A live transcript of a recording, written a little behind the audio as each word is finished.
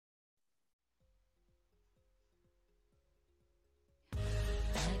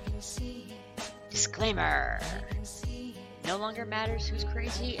Disclaimer. No longer matters who's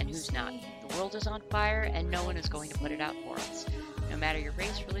crazy and who's not. The world is on fire and no one is going to put it out for us. No matter your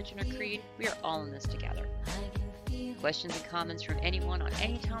race, religion, or creed, we are all in this together. Questions and comments from anyone on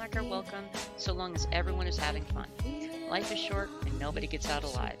any topic are welcome, so long as everyone is having fun. Life is short and nobody gets out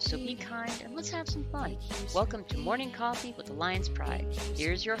alive, so be kind and let's have some fun. Welcome to Morning Coffee with the Lion's Pride.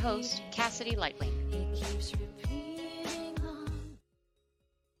 Here's your host, Cassidy Lightwing.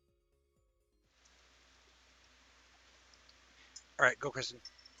 All right, go, Kristen.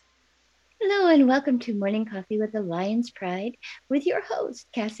 Hello and welcome to Morning Coffee with the Lion's Pride with your host,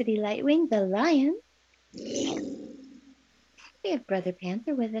 Cassidy Lightwing, the Lion. We have Brother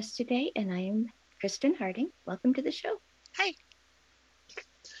Panther with us today, and I am Kristen Harding. Welcome to the show. Hi.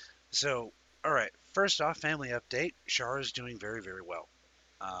 So, all right, first off, family update. Shara's doing very, very well.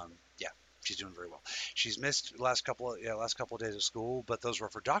 Yeah, she's doing very well. She's missed the last couple of days of school, but those were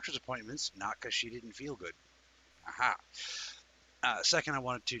for doctor's appointments, not because she didn't feel good. Aha. Second, I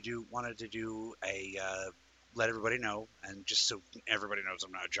wanted to do a let everybody know, and just so everybody knows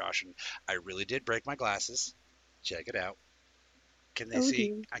I'm not Josh, and I really did break my glasses. Check it out. Can they see?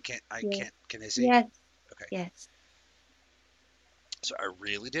 Dear. I Yes. can't. Can they see? Yes. Okay. Yes. So I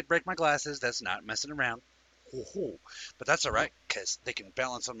really did break my glasses. That's not messing around. But that's all right because they can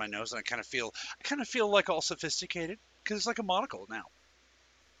balance on my nose, and I kind of feel like all sophisticated because it's like a monocle now.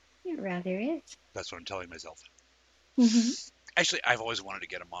 It rather is. That's what I'm telling myself. Mm-hmm. Actually, I've always wanted to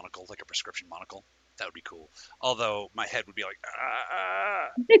get a monocle, like a prescription monocle. That would be cool. Although my head would be like,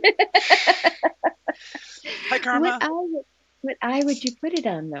 Hi, Karma. What eye would you put it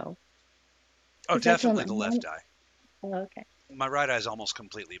on, though? Oh, 'Cause that's definitely on the left eye. Oh, okay. My right eye is almost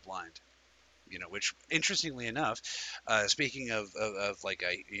completely blind. Which interestingly enough, speaking of like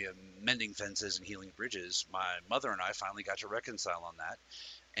mending fences and healing bridges, my mother and I finally got to reconcile on that,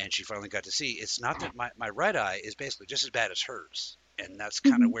 and she finally got to see it's not that my right eye is basically just as bad as hers, and that's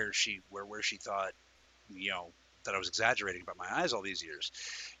kind of where she thought, that I was exaggerating about my eyes all these years.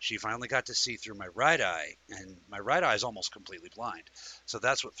 She finally got to see through my right eye, and my right eye is almost completely blind, so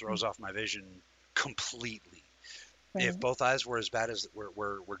that's what throws off my vision completely. Right. If both eyes were as bad as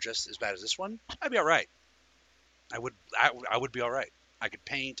were just as bad as this one, I'd be all right. I would be all right. I could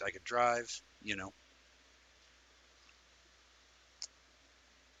paint, I could drive,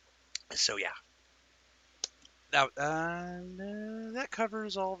 So yeah, that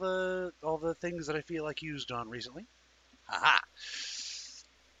covers all the things that I feel like used on recently. Haha.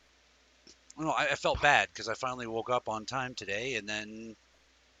 Well, I felt bad because I finally woke up on time today, and then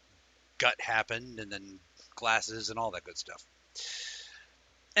gut happened, and then glasses and all that good stuff.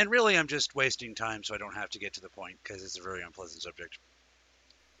 And really, I'm just wasting time so I don't have to get to the point because it's a very unpleasant subject.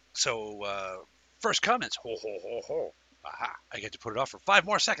 So, first comments. Ho, ho, ho, ho. Aha. I get to put it off for 5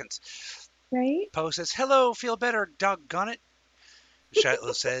 more seconds. Right? Poe says, hello, feel better, doggone it.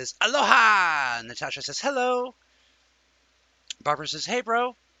 Shiloh says, aloha. Natasha says, hello. Barbara says, hey,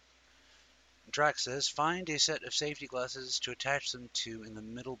 bro. Drax says, find a set of safety glasses to attach them to in the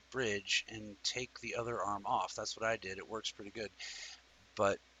middle bridge and take the other arm off. That's what I did. It works pretty good.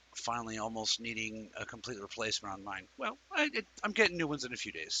 But finally almost needing a complete replacement on mine. Well, I'm getting new ones in a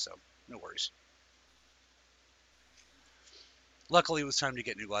few days, so no worries. Luckily, it was time to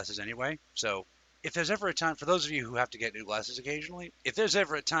get new glasses anyway, so if there's ever a time, for those of you who have to get new glasses occasionally, if there's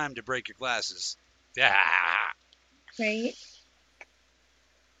ever a time to break your glasses, Right?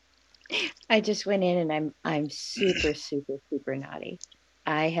 I just went in and I'm super, super, super naughty.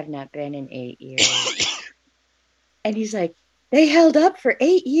 I have not been in 8 years. And he's like, they held up for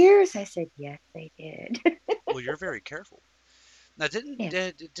 8 years? I said, yes, they did. Well, you're very careful. Now,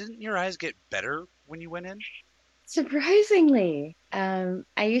 didn't your eyes get better when you went in? Surprisingly, I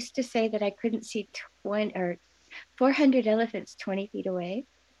used to say that I couldn't see 400 elephants 20 feet away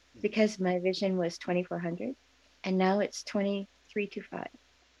because my vision was 2,400, and now it's 2325.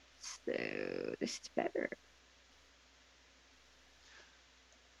 So this is better.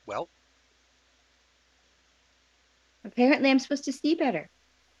 Well, apparently I'm supposed to see better.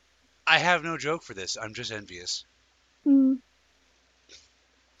 I have no joke for this. I'm just envious.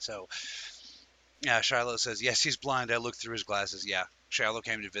 So, yeah, Shiloh says, yes, he's blind. I looked through his glasses. Yeah, Shiloh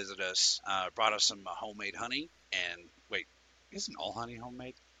came to visit us, brought us some homemade honey. And wait, isn't all honey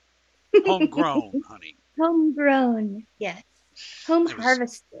homemade? Homegrown honey. Homegrown, yes. Home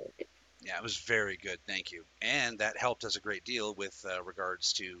harvested. Yeah, it was very good. Thank you. And that helped us a great deal with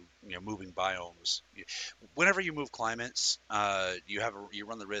regards to moving biomes. Whenever you move climates, you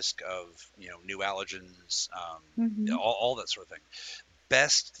run the risk of new allergens, all that sort of thing.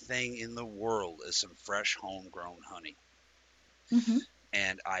 Best thing in the world is some fresh homegrown honey.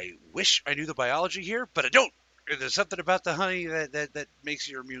 And I wish I knew the biology here, but I don't. There's something about the honey that makes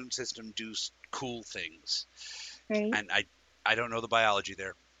your immune system do cool things, Right. and I don't know the biology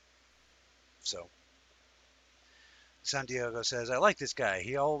there. So Santiago says, I like this guy.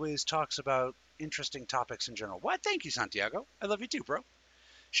 He always talks about interesting topics in general. What? Thank you, Santiago. I love you too, bro.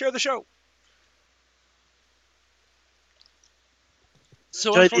 Share the show.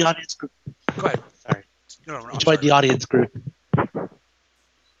 So Join the unfortunately, audience group. go ahead. Sorry. No, I'm Join sorry. the audience group.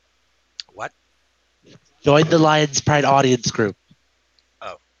 What? Join the Lions Pride audience group.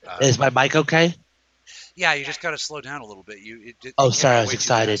 Oh, Is my mic okay? yeah. You just got to slow down a little bit. It Oh, came sorry, out I was way too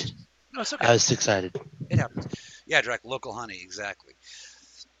excited. fast. No, it's okay. I was excited. It happens. Yeah, Drac, local honey, exactly.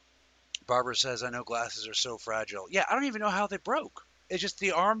 Barbara says, I know glasses are so fragile. Yeah, I don't even know how they broke. It's just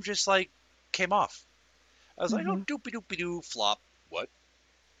the arm just like came off. I was like, oh, doopy doopy doo, flop. What?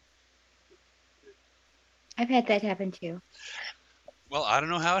 I've had that happen too. Well, I don't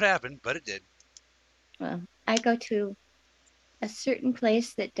know how it happened, but it did. Well, I go to a certain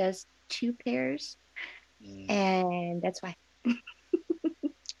place that does 2 pairs, and that's why.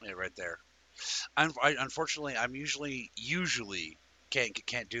 Yeah, right there. Unfortunately, I'm usually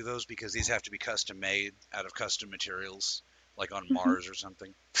can't do those because these have to be custom made out of custom materials, like on Mars or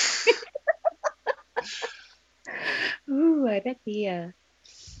something. Ooh, I bet the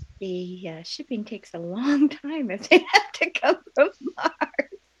shipping takes a long time if they have to come from Mars.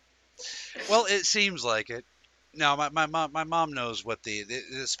 Well, it seems like it. No, my mom knows what the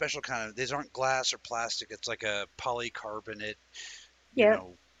special kind of, these aren't glass or plastic. It's like a polycarbonate, you Yep.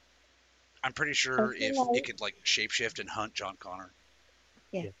 know. I'm pretty sure if it could like shapeshift and hunt John Connor.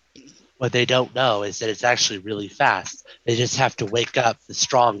 Yeah. What they don't know is that it's actually really fast. They just have to wake up the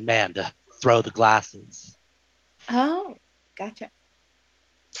strong man to throw the glasses. Oh, gotcha.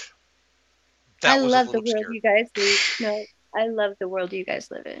 That I was a love the little world obscure. you guys live. No, I love the world you guys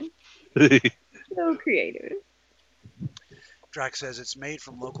live in. So creative. Drax says it's made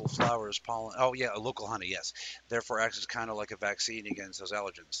from local flowers, pollen. Oh yeah, a local honey. Yes, therefore acts as kind of like a vaccine against those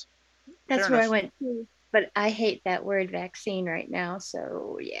allergens. That's Fair where I enough. went to. But I hate that word vaccine right now.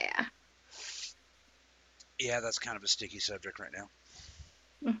 So yeah. Yeah, that's kind of a sticky subject right now.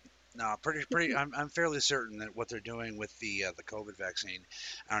 Mm. No, pretty. I'm fairly certain that what they're doing with the COVID vaccine.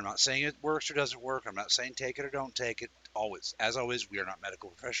 And I'm not saying it works or doesn't work. I'm not saying take it or don't take it. Always, as always, we are not medical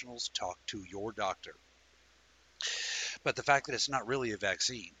professionals. Talk to your doctor. But the fact that it's not really a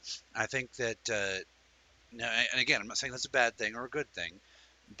vaccine, I think that. No, and again, I'm not saying that's a bad thing or a good thing,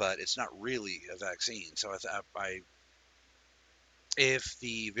 but it's not really a vaccine. So if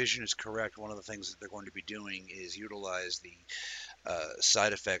the vision is correct, one of the things that they're going to be doing is utilize the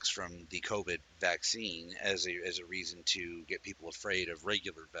side effects from the COVID vaccine as a reason to get people afraid of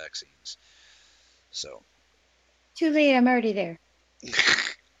regular vaccines. So Too late. I'm already there.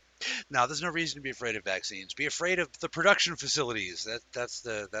 now there's no reason to be afraid of vaccines. Be afraid of the production facilities. That's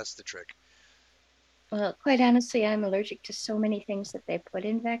the trick. Well, quite honestly, I'm allergic to so many things that they put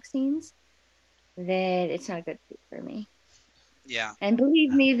in vaccines that it's not good for me. Yeah. And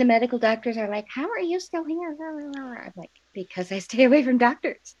believe me, the medical doctors are like, how are you still here? I'm like, because I stay away from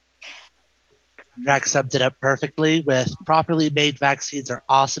doctors. Drax summed it up perfectly with properly made vaccines are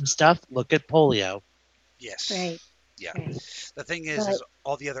awesome stuff. Look at polio. Yes. Right. Yeah. Right. The thing is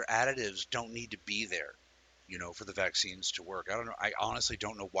all the other additives don't need to be there, for the vaccines to work. I don't know. I honestly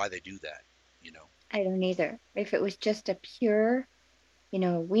don't know why they do that, I don't either. If it was just a pure,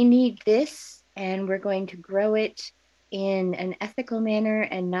 we need this and we're going to grow it in an ethical manner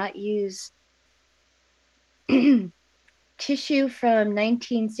and not use tissue from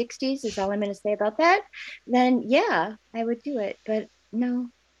 1960s is all I'm going to say about that, then yeah, I would do it. But no,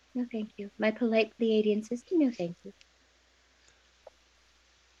 no, thank you. My polite Pleiadian system, no, thank you.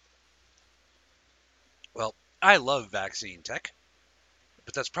 Well, I love vaccine tech,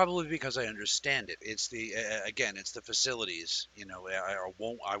 but that's probably because I understand it. It's again, it's the facilities.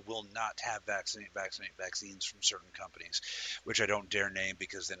 I will not have vaccines from certain companies, which I don't dare name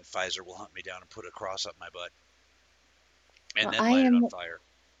because then Pfizer will hunt me down and put a cross up my butt, and Well, then light it on fire.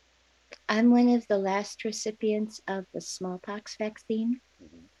 I'm one of the last recipients of the smallpox vaccine.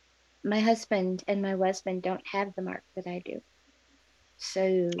 Mm-hmm. My husband and my husband don't have the mark that I do.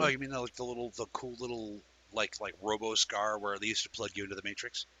 So. Oh, you mean the cool little like Robo Scar where they used to plug you into the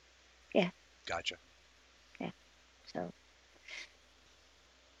Matrix? Yeah. Gotcha. Yeah. So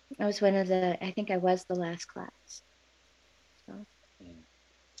I think I was the last class. So.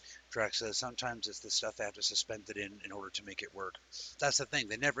 Drax says sometimes it's the stuff they have to suspend it in order to make it work. That's the thing.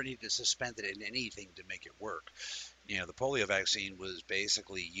 They never need to suspend it in anything to make it work. The polio vaccine was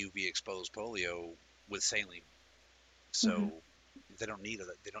basically UV exposed polio with saline. So They don't need that.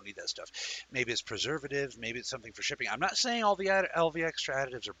 They don't need that stuff. Maybe it's preservatives. Maybe it's something for shipping. I'm not saying all the extra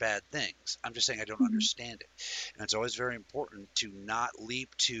additives are bad things. I'm just saying I don't Mhm. understand it, and it's always very important to not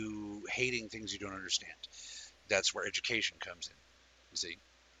leap to hating things you don't understand. That's where education comes in. You see.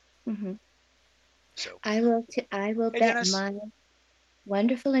 Mhm. So, I will hey bet Dennis. my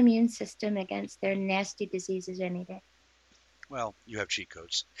wonderful immune system against their nasty diseases any day. Well, you have cheat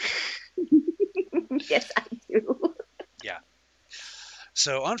codes. Yes, I do. Yeah.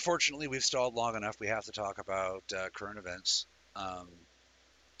 So unfortunately, we've stalled long enough. We have to talk about current events. Um,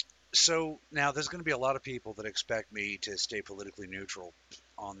 so now there's going to be a lot of people that expect me to stay politically neutral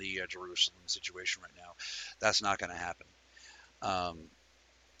on the Jerusalem situation right now. That's not going to happen. Um,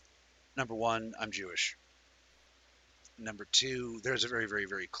 number one, I'm Jewish. Number two, there's a very, very,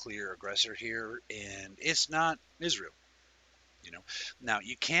 very clear aggressor here, and it's not Israel. You know, now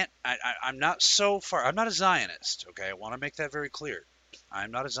you can't. I'm not so far. I'm not a Zionist. Okay, I want to make that very clear.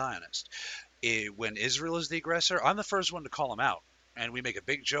 I'm not a Zionist. When Israel is the aggressor, I'm the first one to call him out. And we make a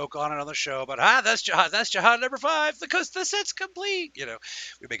big joke on it on the show about that's jihad number 5 because the set's complete. You know,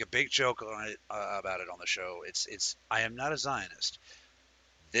 we make a big joke on it about it on the show. It's I am not a Zionist.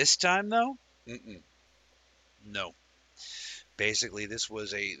 This time though, no. Basically, this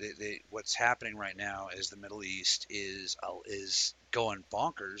was what's happening right now is the Middle East is going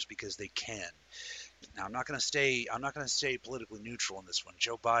bonkers because they can. Now, I'm not going to stay politically neutral on this one.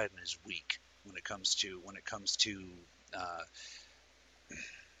 Joe Biden is weak when it comes to uh,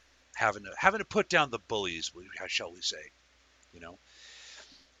 having to put down the bullies, shall we say? You know,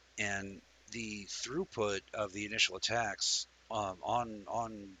 and the throughput of the initial attacks on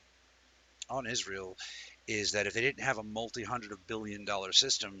Israel is that if they didn't have a multi-hundred of billion-dollar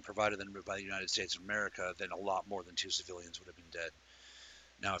system provided them by the United States of America, then a lot more than 2 civilians would have been dead.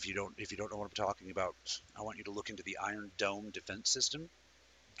 Now, if you don't know what I'm talking about, I want you to look into the Iron Dome defense system.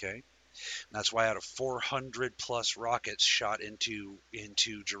 Okay, and that's why out of 400 plus rockets shot into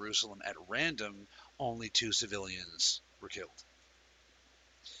Jerusalem at random, only 2 civilians were killed.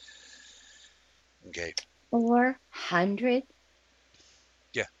 Okay, 400?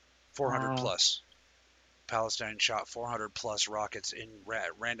 yeah, 400 Wow. plus. Palestine shot 400 plus rockets in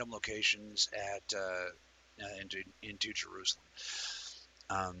random locations into Jerusalem.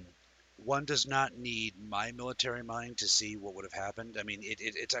 Um, one does not need my military mind to see what would have happened. I mean,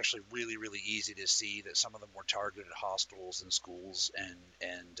 it's actually really, really easy to see that some of them were targeted at hospitals and schools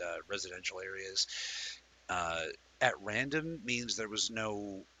and residential areas. Uh, at random means there was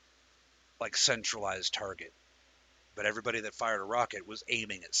no like centralized target, but everybody that fired a rocket was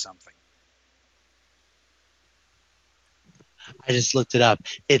aiming at something. I just looked it up.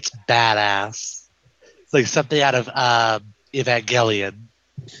 It's badass. It's like something out of Evangelion.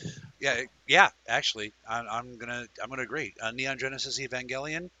 Yeah. Actually, I'm gonna agree. Neon Genesis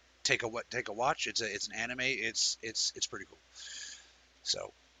Evangelion. Take a watch. It's an anime. It's pretty cool.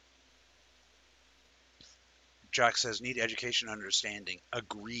 So Jack says need education and understanding.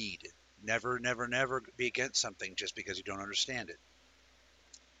 Agreed. Never, never, never be against something just because you don't understand it.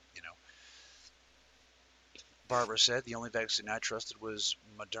 You know. Barbara said the only vaccine I trusted was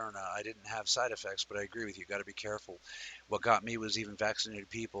Moderna. I didn't have side effects, but I agree with you. Got to be careful. What got me was even vaccinated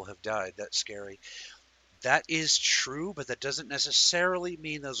people have died. That's scary. That is true, but that doesn't necessarily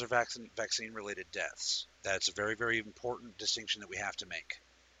mean those are vaccine related deaths. That's a very, very important distinction that we have to make.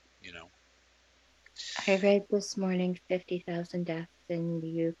 You know, I read this morning 50,000 deaths in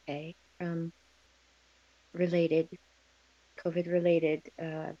the UK from related COVID related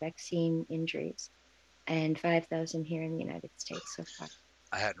vaccine injuries and 5,000 here in the United States so far.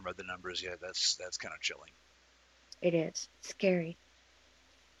 I hadn't read the numbers yet. That's kind of chilling. It is scary.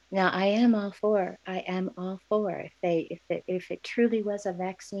 Now I am all for. I am all for if it truly was a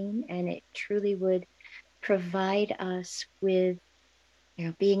vaccine and it truly would provide us with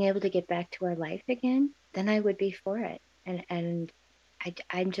being able to get back to our life again, then I would be for it. And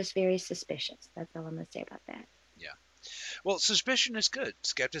I'm just very suspicious. That's all I'm gonna say about that. Yeah. Well, suspicion is good.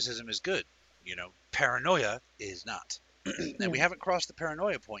 Skepticism is good. You know, paranoia is not. And we No, haven't crossed the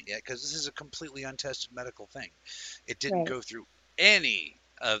paranoia point yet because this is a completely untested medical thing. It didn't right. go through any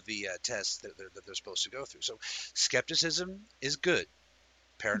of the tests that they're supposed to go through. So skepticism is good.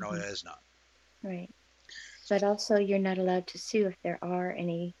 Hmm. Paranoia is not. Right. But also, you're not allowed to sue if there are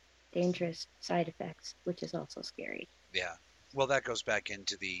any dangerous side effects, which is also scary. Yeah. Well, that goes back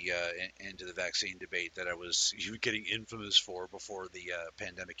into the vaccine debate that I was getting infamous for before the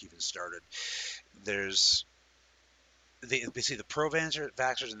pandemic even started. There's they see the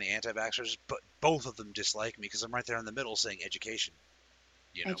pro-vaxxers and the anti-vaxxers, but both of them dislike me because I'm right there in the middle saying education.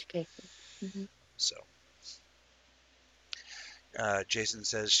 You know, Education. Hmm. so Jason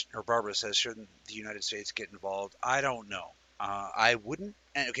says, or Barbara says, shouldn't the United States get involved? I don't know. I wouldn't.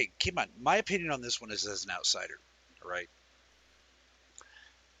 And okay, keep in mind, my opinion on this one is as an outsider. All right.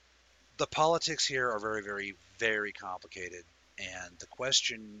 The politics here are very, very, very complicated, and the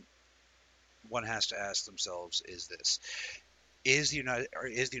question one has to ask themselves is this: is the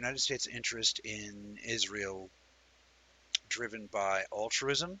United States' interest in Israel driven by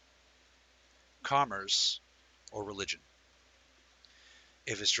altruism, commerce, or religion?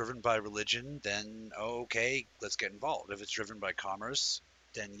 If it's driven by religion, then okay, let's get involved. If it's driven by commerce,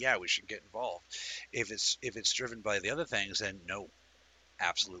 then yeah, we should get involved. If it's driven by the other things, then no,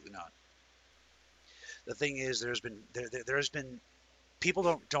 absolutely not. The thing is, there's been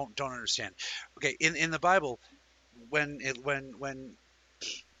people don't understand. Okay, in the Bible, when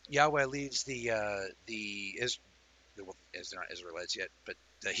Yahweh leads well, they're not Israelites yet, but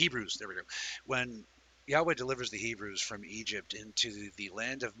the Hebrews, there we go. When Yahweh delivers the Hebrews from Egypt into the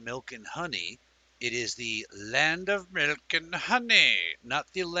land of milk and honey, it is the land of milk and honey,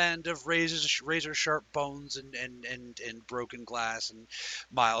 not the land of razor sharp bones and broken glass and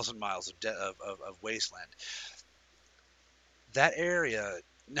miles of wasteland. That area,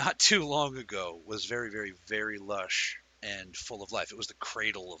 not too long ago, was very, very, very lush and full of life. It was the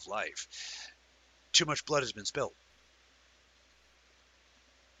cradle of life. Too much blood has been spilled.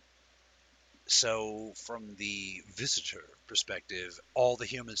 So, from the visitor perspective, all the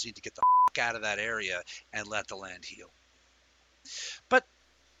humans need to get the out of that area and let the land heal. But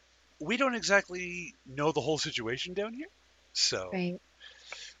we don't exactly know the whole situation down here. So, Right.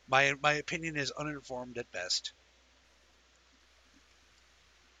 my opinion is uninformed at best.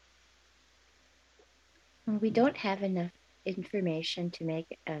 We don't have enough information to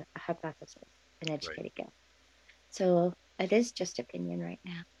make a hypothesis, an Right. educated guess. So it is just opinion right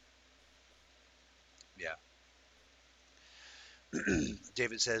now. Yeah.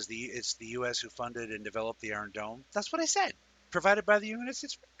 David says it's the U.S. who funded and developed the Iron Dome. That's what I said. Provided by the United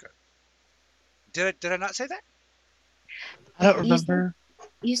States of America. Did I not say that? I don't You said, remember.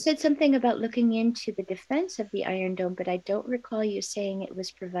 you said something about looking into the defense of the Iron Dome, but I don't recall you saying it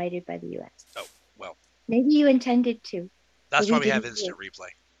was provided by the U.S. Oh, well, Maybe you intended to, but that's we why we have didn't do instant it. replay.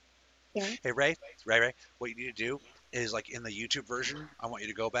 Yeah. Hey, Ray, what you need to do is like in the YouTube version, I want you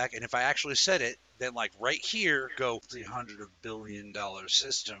to go back, and if I actually said it, then like right here, go $300 billion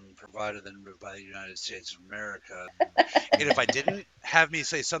system provided by the United States of America. And if I didn't, have me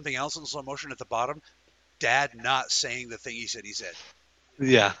say something else in slow motion at the bottom, Dad not saying the thing he said he said.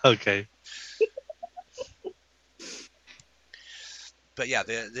 Yeah, okay. But yeah,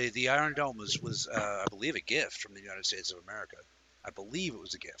 the Iron Dome was I believe a gift from the United States of America. I believe it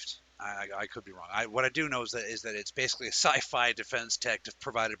was a gift. I could be wrong. What I do know is that it's basically a sci-fi defense tech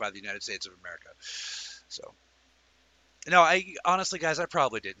provided by the United States of America. So no, I honestly, guys, I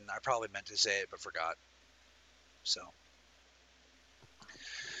probably didn't. I probably meant to say it but forgot. So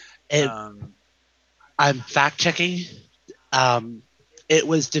It, I'm fact checking. Um, it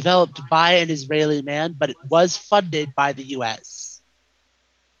was developed by an Israeli man, but it was funded by the U.S.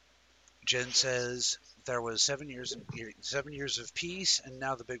 Jen says there was 7 years of peace, and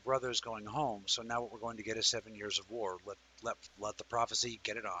now the Big Brother is going home. So now what we're going to get is 7 years of war. Let the prophecy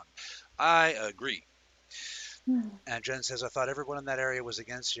get it on. I agree. And Jen says, I thought everyone in that area was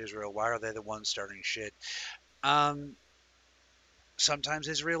against Israel. Why are they the ones starting shit? Sometimes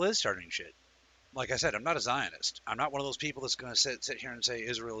Israel is starting shit. Like I said, I'm not a Zionist. I'm not one of those people that's going to sit here and say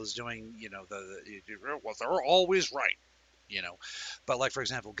Israel is doing, well, they're always right, you know. But like, for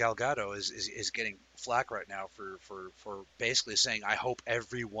example, Gal Gadot is getting flack right now for basically saying, I hope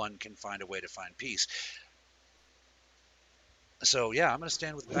everyone can find a way to find peace. So yeah, I'm going to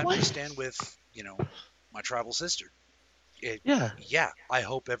stand with my tribal sister. Yeah. I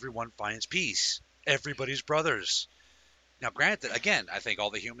hope everyone finds peace. Everybody's brothers. Now, granted, again, I think all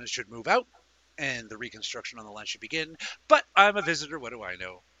the humans should move out and the reconstruction on the land should begin. But I'm a visitor. What do I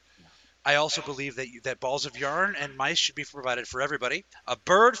know? I also believe that balls of yarn and mice should be provided for everybody. A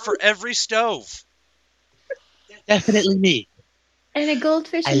bird for every stove. Definitely me. And a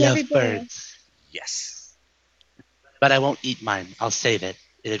goldfish I in every love barrel. birds, Yes. but I won't eat mine. I'll save it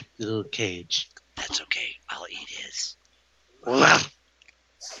in a little cage. That's okay. I'll eat his.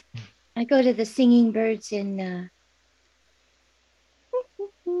 I go to the singing birds in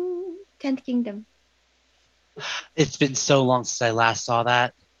 10th Kingdom. It's been so long since I last saw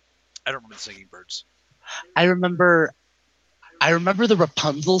that. I don't remember the singing birds. I remember the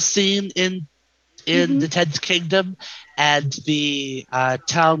Rapunzel scene in the 10th Kingdom and the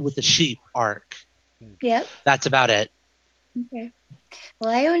town with the sheep arc. Yep. That's about it. Okay.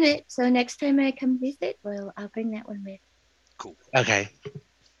 Well, I own it. So next time I come visit, I'll bring that one with. Cool. Okay.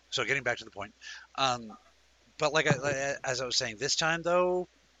 So getting back to the point, um, but as I was saying, this time though,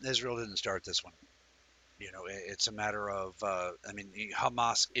 Israel didn't start this one. It's a matter of, I mean,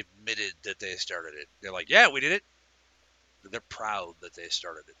 Hamas admitted that they started it. They're like, yeah, we did it. They're proud that they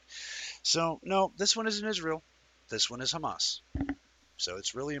started it. So no, this one isn't Israel. This one is Hamas. So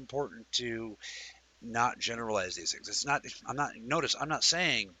it's really important to not generalize these things. It's not. I'm not. Notice I'm not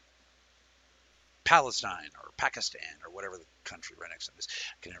saying Palestine or Pakistan or whatever the country right next to this.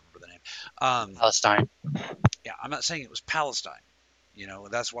 I can't remember the name. Palestine. Yeah, I'm not saying it was Palestine.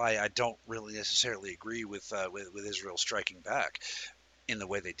 That's why I don't really necessarily agree with Israel striking back in the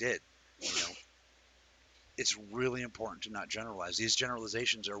way they did. You know, it's really important to not generalize. These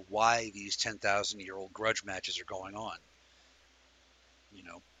generalizations are why these 10,000-year-old grudge matches are going on. You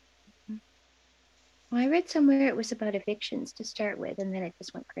know, Well, I read somewhere it was about evictions to start with, and then it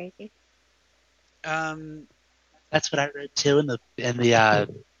just went crazy. um, That's what I read too in the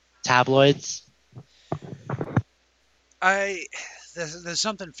tabloids. I there's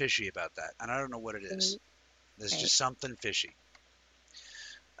something fishy about that, and I don't know what it is. There's Right. just something fishy.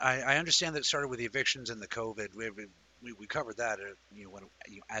 I understand that it started with the evictions and the COVID. We covered that,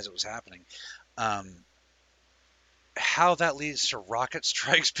 as it was happening. Um, how that leads to rocket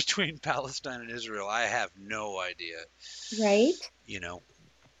strikes between Palestine and Israel, I have no idea. Right? You know,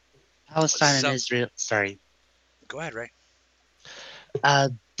 Palestine and some. Israel. Sorry. Go ahead, Ray. Uh,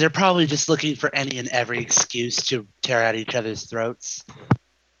 they're probably just looking for any and every excuse to tear out each other's throats.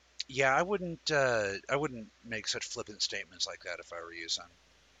 Yeah, I wouldn't make such flippant statements like that if I were you, son.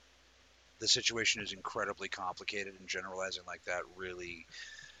 The situation is incredibly complicated, and generalizing like that really,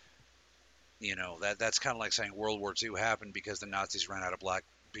 that's kind of like saying World War II happened because the Nazis ran out of black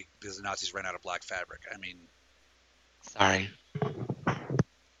fabric. I mean, Sorry.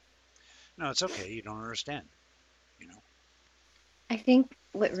 no, it's okay. You don't understand. You know. I think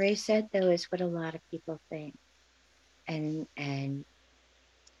what Ray said though is what a lot of people think. And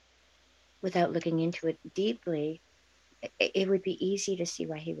without looking into it deeply, it would be easy to see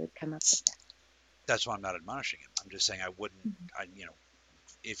why he would come up with that. That's why I'm not admonishing him. I'm just saying I wouldn't. Mhm.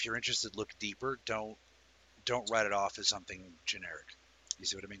 If you're interested, look deeper. Don't write it off as something generic. You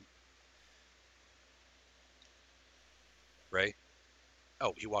see what I mean? Ray?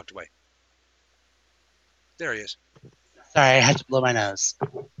 Oh, he walked away. There he is. Sorry, I had to blow my nose.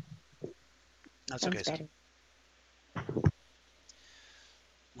 That's Sounds okay, son. better.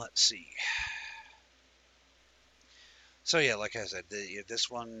 Let's see. So yeah, like I said, this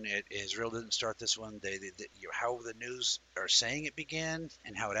one, Israel didn't start this one. How the news are saying it began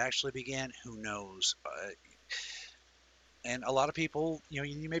and how it actually began, who knows? And a lot of people,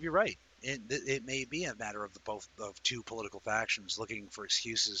 you may be right. It may be a matter of the both of two political factions looking for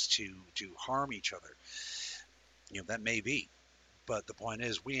excuses to harm each other. That may be, but the point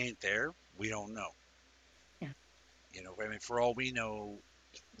is, we ain't there. We don't know. Yeah. I mean, for all we know,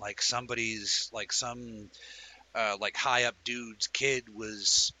 like somebody's like some like high up dude's kid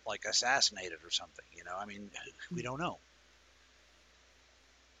was like assassinated or something. I mean, we don't know.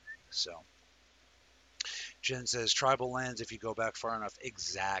 So Jen says tribal lands if you go back far enough.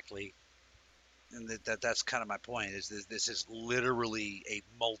 Exactly. And that's kind of my point. Is this is literally a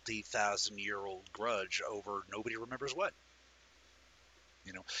multi-thousand-year-old grudge over nobody remembers what.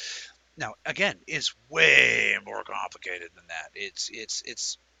 You know. Now again, it's way more complicated than that.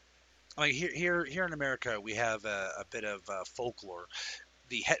 It's. I mean, here in America, we have a bit of folklore.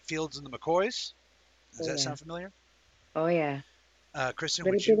 The Hetfields and the McCoys. Does Oh that yeah. sound familiar? Oh yeah. Kristen,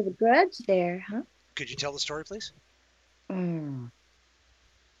 Little bit of a grudge there, huh? could you tell the story, please? Mm.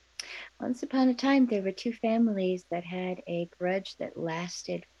 Once upon a time, there were two families that had a grudge that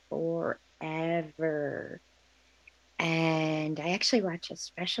lasted forever. And I actually watched a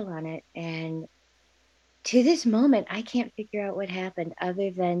special on it. And to this moment, I can't figure out what happened other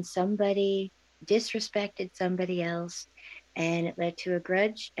than somebody disrespected somebody else. And it led to a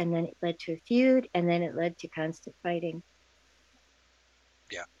grudge. And then it led to a feud. And then it led to constant fighting.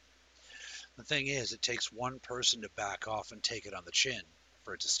 Yeah. The thing is, it takes one person to back off and take it on the chin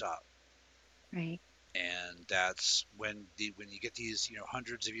for it to stop. Right. And that's when you get these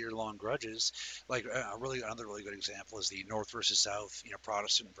hundreds of year long grudges. Like another really good example is the North versus South,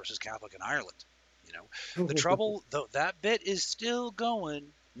 Protestant versus Catholic in Ireland. You know, the trouble though that bit is still going,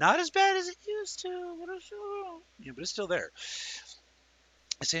 not as bad as it used to, but it's still there.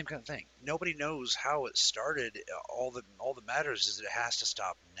 The same kind of thing. Nobody knows how it started. All that matters is that it has to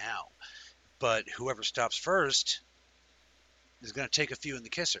stop now. But whoever stops first is going to take a few in the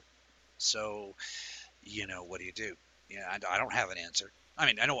kisser. So, what do you do? Yeah, I don't have an answer. I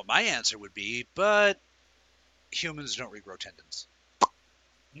mean, I know what my answer would be, but Humans don't regrow tendons.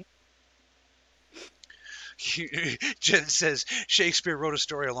 Jen says Shakespeare wrote a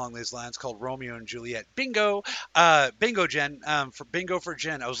story along these lines called Romeo and Juliet. Bingo, bingo, Jen. For bingo for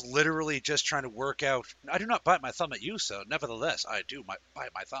Jen. I was literally just trying to work out. I do not bite my thumb at you, so nevertheless, I do bite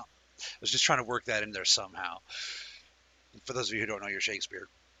my thumb. I was just trying to work that in there somehow. For those of you who don't know your Shakespeare,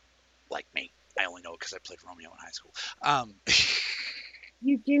 like me, I only know it because I played Romeo in high school.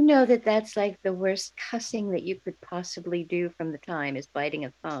 You do know that that's like the worst cussing that you could possibly do from the time is biting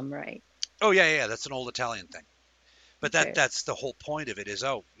a thumb, right? Oh yeah, that's an old Italian thing. But Okay. that's the whole point of it is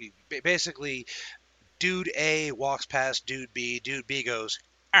basically dude A walks past dude B goes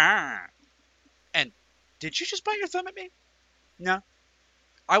ah, and did you just bite your thumb at me? No,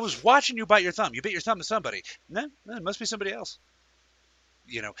 I was watching you bite your thumb. You bit your thumb to somebody. No, it must be somebody else.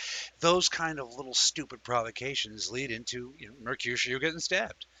 You know, those kind of little stupid provocations lead into Mercutio getting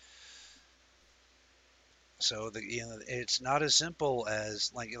stabbed. So it's not as simple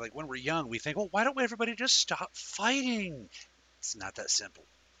as like when we're young, we think, well, why don't everybody just stop fighting? It's not that simple.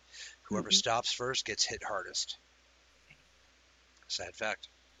 Whoever Mm-mm. stops first gets hit hardest. Sad fact.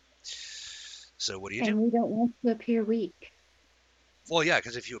 So what do you do? And we don't want to appear weak. Well, yeah,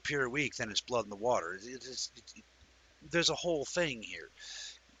 because if you appear weak, then it's blood in the water. There's a whole thing here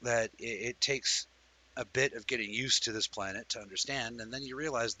that it takes a bit of getting used to this planet to understand, and then you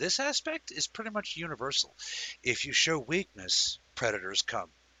realize this aspect is pretty much universal. If you show weakness, predators come.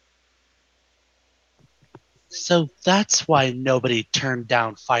 So that's why nobody turned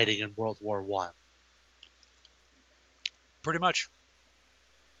down fighting in World War One. Pretty much.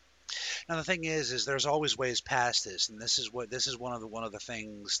 Now the thing is there's always ways past this, and this is one of the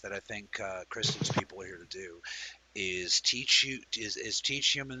things that I think Kristen's people are here to do is teach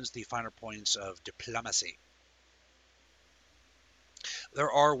humans the finer points of diplomacy. There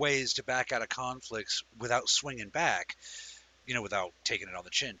are ways to back out of conflicts without swinging back, without taking it on the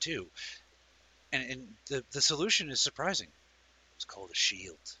chin too. And the solution is surprising. It's called a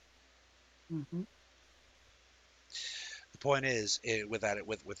shield. Mm-hmm. The point is, with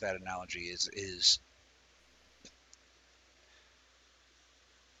that analogy, is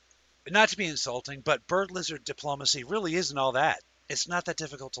not to be insulting, but bird lizard diplomacy really isn't all that. It's not that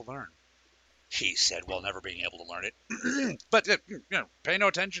difficult to learn. He said, while never being able to learn it. But pay no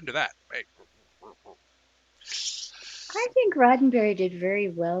attention to that. Hey. I think Roddenberry did very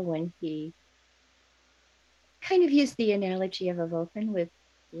well when he kind of used the analogy of a Vulcan with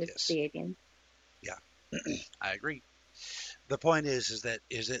Yes, the aliens. yeah, I agree. The point is that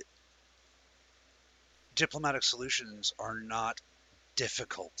diplomatic solutions are not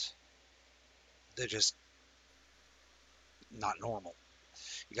difficult. They're just not normal.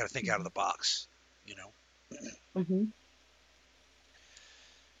 You got to think out of the box, you know. Mm-hmm.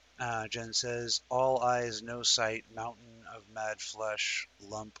 Jen says, all eyes, no sight, mountain of mad flesh,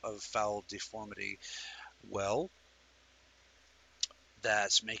 lump of foul deformity. Well,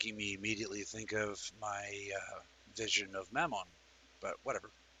 that's making me immediately think of my vision of Mammon, but whatever.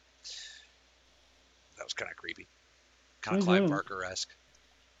 That was kind of creepy, kind of Clive Mm-hmm. Barker-esque.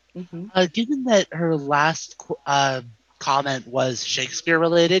 Mm-hmm. Given that her last comment was Shakespeare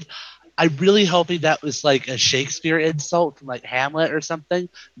related, I'm really hoping that was like a Shakespeare insult from like Hamlet or something,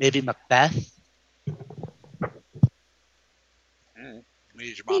 maybe Macbeth. We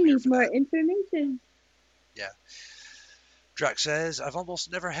need your We mom here need for more that. information. Yeah. Drax says, I've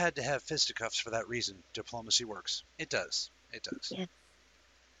almost never had to have fisticuffs for that reason. Diplomacy works. It does. It does. Yes. And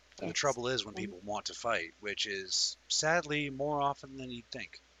the Yes. trouble is when people want to fight, which is sadly more often than you'd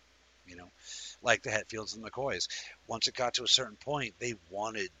think. Like the Hetfields and McCoys. Once it got to a certain point, they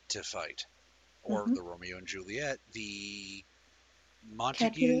wanted to fight. Or Mm-hmm. the Romeo and Juliet, the Capulet.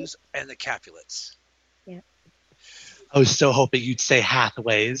 Montagues, and the Capulets. Yeah. I was so hoping you'd say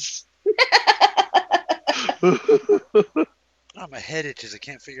Hathaways. Oh, my head itches. I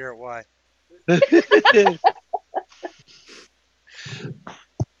can't figure out why.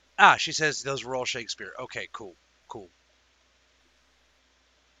 She says those were all Shakespeare. Okay, cool. Cool.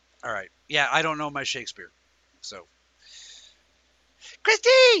 All right. Yeah, I don't know my Shakespeare. So.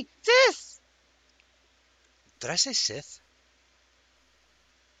 Christy! Sis! Did I say Sith?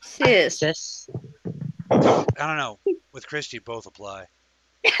 Sis. Sis. I don't know. With Christy, both apply.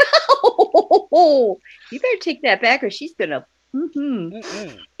 You better take that back or she's gonna.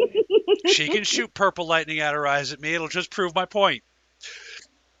 Mm-hmm. She can shoot purple lightning out her eyes at me. It'll just prove my point.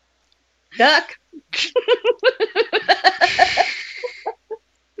 Duck.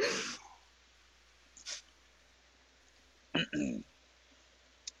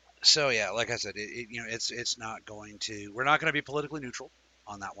 So yeah, like I said, it's not going to. We're not going to be politically neutral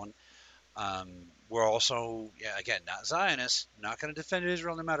on that one. We're also, yeah, again, not Zionists, not going to defend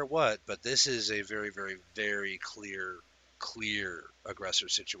Israel no matter what, but this is a very, very, very clear aggressor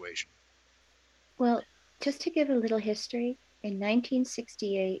situation. Well, just to give a little history, in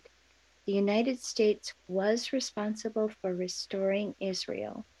 1968, the United States was responsible for restoring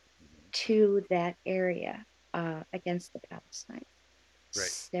Israel to that area against the Palestine. Right.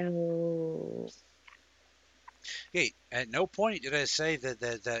 So, Hey, at no point did I say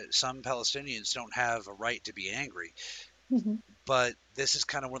that some Palestinians don't have a right to be angry, mhm, but this is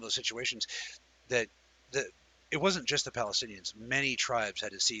kind of one of those situations that the it wasn't just the Palestinians. Many tribes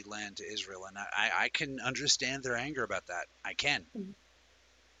had to cede land to Israel, and I can understand their anger about that. I can, mhm,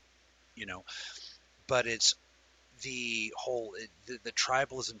 you know, but it's the whole the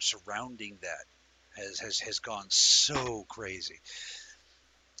tribalism surrounding that has gone so crazy.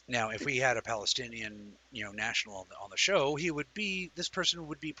 Now, if we had a Palestinian, national on the show, this person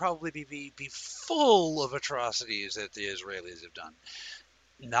would be full of atrocities that the Israelis have done.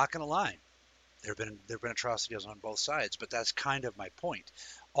 Not gonna lie, there've been atrocities on both sides, but that's kind of my point.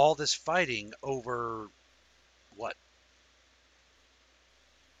 All this fighting over what?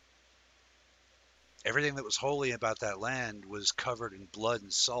 Everything that was holy about that land was covered in blood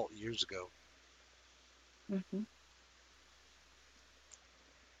and salt years ago. mhm.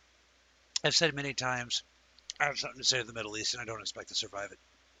 I've said many times, I have something to say to the Middle East, and I don't expect to survive it.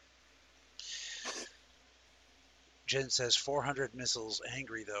 Jen says 400 missiles.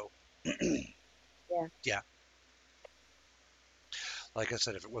 Angry though. Yeah. Yeah, like I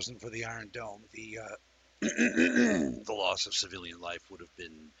said, if it wasn't for the Iron Dome, the the loss of civilian life would have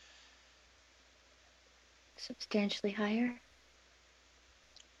been Substantially higher.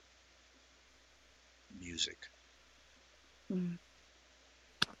 music. Mm.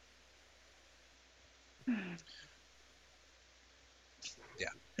 Mm. Yeah.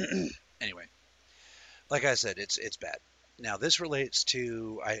 Anyway, like I said, it's bad. Now this relates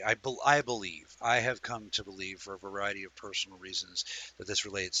to I believe I have come to believe for a variety of personal reasons that this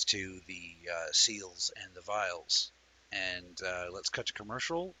relates to the seals and the vials. And let's cut to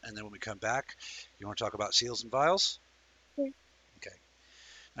commercial, and then when we come back, you want to talk about seals and vials? Yeah. Okay.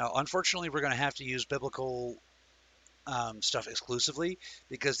 Now, unfortunately, we're going to have to use biblical stuff exclusively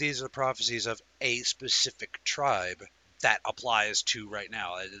because these are the prophecies of a specific tribe that applies to right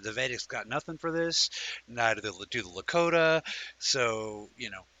now. The Vedics got nothing for this, neither do the Lakota. So,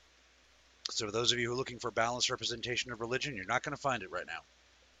 so those of you who are looking for balanced representation of religion, you're not going to find it right now.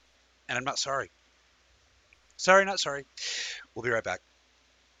 And I'm not sorry. Sorry, not sorry. We'll be right back.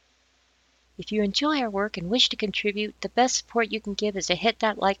 If you enjoy our work and wish to contribute, the best support you can give is to hit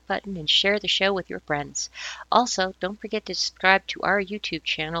that like button and share the show with your friends. Also, don't forget to subscribe to our YouTube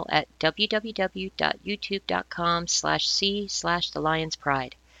channel at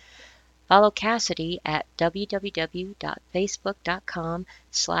www.youtube.com/c/thelion'spride. Follow Cassidy at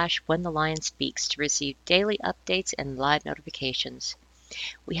www.facebook.com/whenthelionspeaks to receive daily updates and live notifications.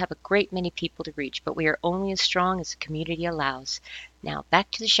 We have a great many people to reach, but we are only as strong as the community allows. Now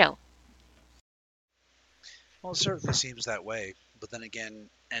back to the show. Well, it certainly seems that way. But then again,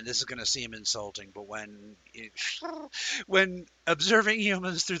 and this is going to seem insulting, but when observing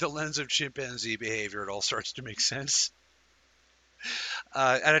humans through the lens of chimpanzee behavior, it all starts to make sense.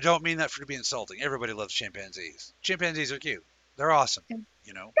 And I don't mean that to be insulting. Everybody loves chimpanzees. Chimpanzees are cute. They're awesome. And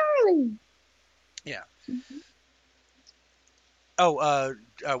You know. darling. Yeah. Mhm. Oh,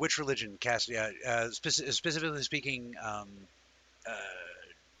 which religion, Cassidy? Specifically speaking, uh,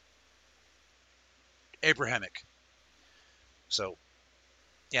 Abrahamic. So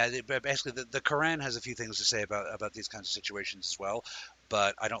yeah, but basically the Quran has a few things to say about these kinds of situations as well,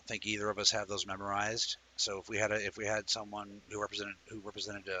 but I don't think either of us have those memorized. So if we had someone who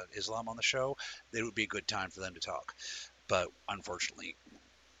represented Islam on the show, it would be a good time for them to talk. But unfortunately,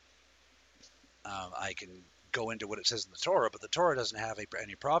 I can go into what it says in the Torah, but the Torah doesn't have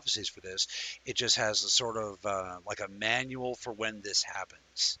any prophecies for this. It just has a sort of like a manual for when this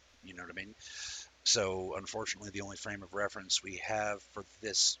happens. You know what I mean? So unfortunately, the only frame of reference we have for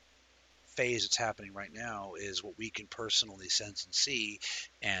this phase that's happening right now is what we can personally sense and see,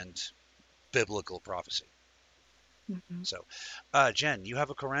 and biblical prophecy. Mhm. So, Jen, you have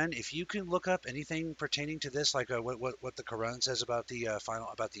a Quran. If you can look up anything pertaining to this, like what the Quran says about the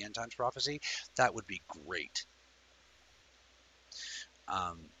about the end times prophecy, that would be great.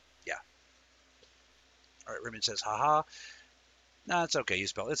 Um, yeah. All right. Raymond says, haha. Nah, it's okay.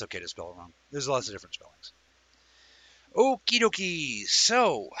 It's okay to spell it wrong. There's lots of different spellings. Okie dokie.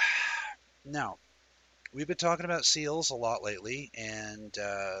 So now We've been talking about seals a lot lately, and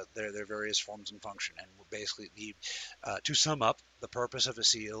their various forms and function. And basically, to sum up, the purpose of a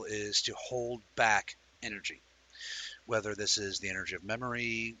seal is to hold back energy, whether this is the energy of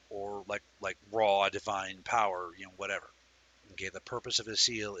memory or like raw divine power, whatever. Okay, the purpose of a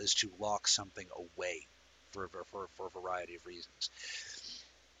seal is to lock something away for a variety of reasons.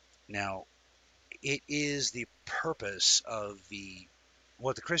 Now, it is the purpose of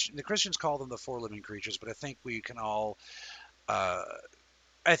what the Christians call them the four living creatures, but uh,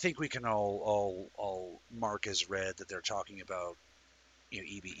 I think we can all mark as read that they're talking about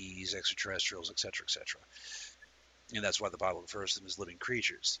EBEs, extraterrestrials, etc., etc. And that's why the Bible refers to them as living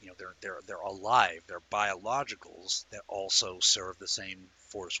creatures. They're alive. They're biologicals that also serve the same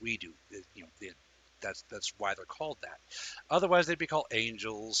force we do. That's why they're called that. Otherwise, they'd be called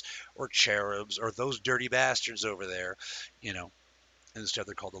angels or cherubs or those dirty bastards over there. You know, Instead,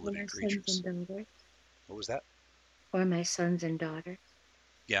 they're called the Or living my sons creatures. and daughters. What was that? Or my sons and daughters.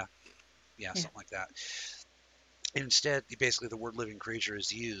 Yeah, Yeah. something like that. Instead, basically, the word living creature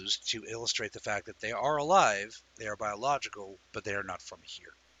is used to illustrate the fact that they are alive, they are biological, but they are not from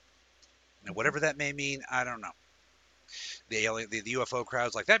here. Now, whatever that may mean, I don't know. The UFO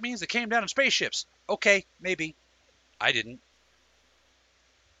crowd's like, that means they came down in spaceships. Okay, maybe. I didn't.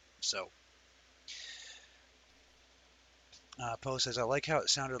 So, Poe says, I like how it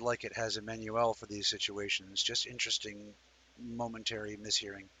sounded like it has Emmanuel for these situations. Just interesting, momentary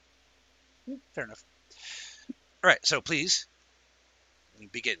mishearing. Fair enough. All right, so please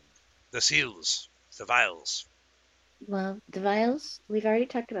begin. The seals, the vials. Well, the vials, we've already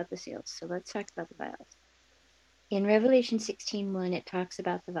talked about the seals, so let's talk about the vials. In Revelation 16:1, it talks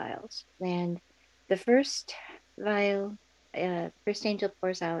about the vials. And the first vial, first angel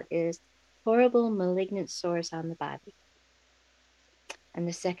pours out is horrible malignant sores on the body. And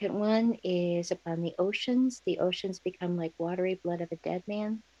the second one is upon the oceans. The oceans become like watery blood of a dead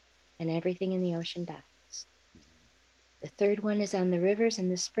man, and everything in the ocean dies. The third one is on the rivers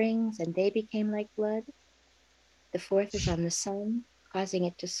and the springs, and they became like blood. The fourth is on the sun, causing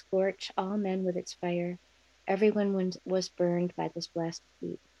it to scorch all men with its fire. Everyone was burned by this blast of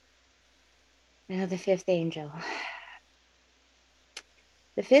heat. Now the fifth angel.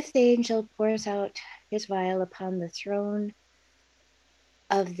 The fifth angel pours out his vial upon the throne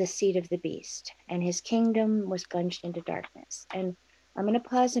of the seat of the beast, and his kingdom was plunged into darkness. And I'm going to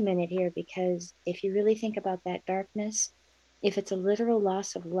pause a minute here, because if you really think about that darkness, if it's a literal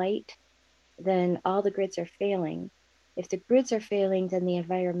loss of light, then all the grids are failing. If the grids are failing, then the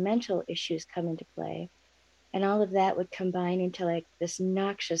environmental issues come into play. And all of that would combine into like this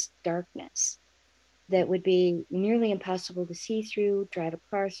noxious darkness that would be nearly impossible to see through, drive a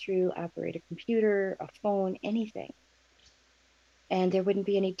car through, operate a computer, a phone, anything. And there wouldn't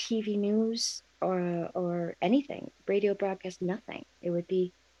be any TV news or anything, radio broadcast, nothing. It would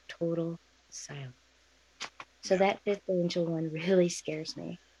be total silence. So Yeah. that fifth angel one really scares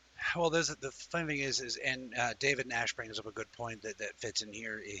me. Well, the funny thing is and David Nash brings up a good point that fits in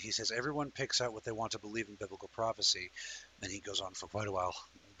here. He says everyone picks out what they want to believe in biblical prophecy. Then he goes on for quite a while,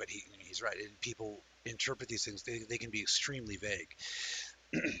 but he's right. And people interpret these things; they can be extremely vague.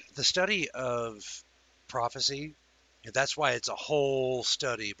 The study of prophecy, that's why it's a whole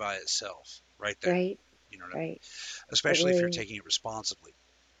study by itself, right there. Right, You know what I mean? right. It Especially if you're really, taking it responsibly.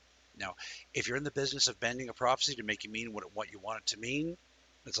 Now, if you're in the business of bending a prophecy to make it mean what you want it to mean,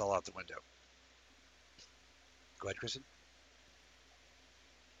 it's all out the window. Go ahead, Kristen.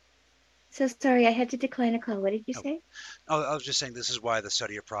 so sorry, I had to decline a call. What did you Oh, say? I was just saying this is why the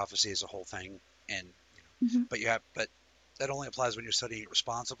study of prophecy is a whole thing, and Mm-hmm. but that only applies when you're studying it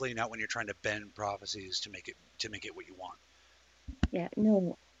responsibly, not when you're trying to bend prophecies to make it what you want. Yeah,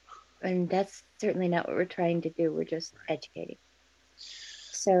 no, and that's certainly not what we're trying to do. We're just Right. educating.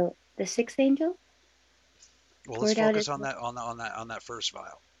 So the sixth angel Well, let's poured out focus on that first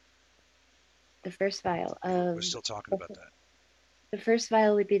vial. the first vial We're of still talking about that. the first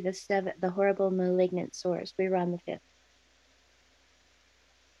vial would be the horrible malignant sores. We were on the fifth.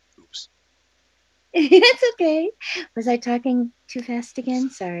 Oops. That's okay. Was I talking too fast again?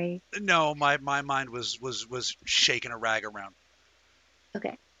 Sorry. No, my mind was shaking a rag around.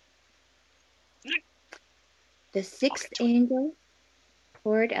 Okay. The I'll sixth get to it. angel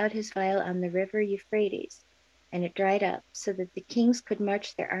poured out his vial on the river Euphrates, and it dried up, so that the kings could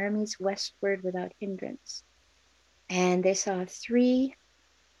march their armies westward without hindrance. And they saw three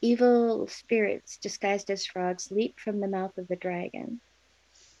evil spirits disguised as frogs leap from the mouth of the dragon,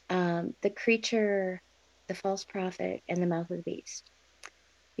 the creature, the false prophet, and the mouth of the beast.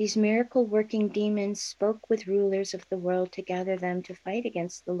 These miracle working demons spoke with rulers of the world to gather them to fight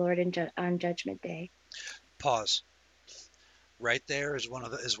against the Lord on Judgment Day. Pause. Right there is one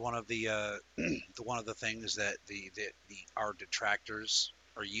of the things that the our detractors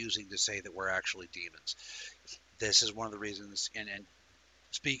are using to say that we're actually demons. This is one of the reasons, and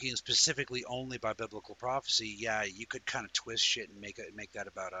speaking specifically only by biblical prophecy, yeah, you could kind of twist shit and make that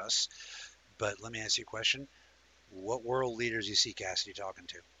about us. But let me ask you a question: what world leaders you see Cassidy talking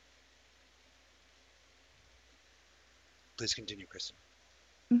to? Please continue, Kristen.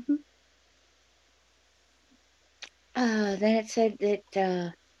 Hmm. Then it said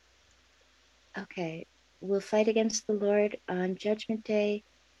that, okay, we'll fight against the Lord on Judgment Day.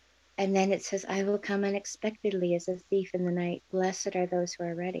 And then it says, I will come unexpectedly as a thief in the night. Blessed are those who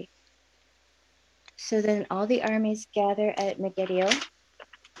are ready. So then all the armies gather at Megiddo.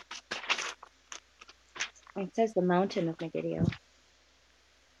 It says the mountain of Megiddo.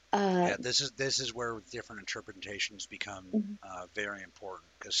 Yeah, this is where different interpretations become Mhm. very important,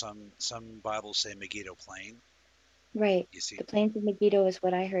 because some Bibles say Megiddo Plain. Right. You see, The plains of Megiddo is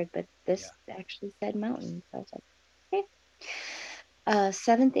what I heard, but yeah. this actually said mountain. So I was like, okay.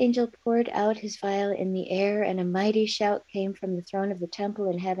 Seventh angel poured out his vial in the air, and a mighty shout came from the throne of the temple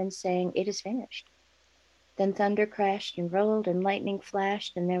in heaven, saying, It is finished. Then thunder crashed and rolled, and lightning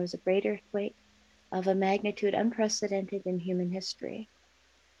flashed, and there was a great earthquake of a magnitude unprecedented in human history.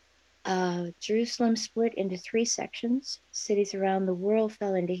 Jerusalem split into 3 sections. Cities around the world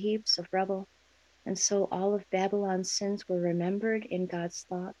fell into heaps of rubble, and so all of Babylon's sins were remembered in God's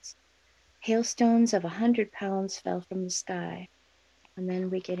thoughts. Hailstones of 100 pounds fell from the sky. And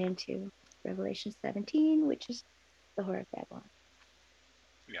then we get into Revelation 17, which is the whore of Babylon.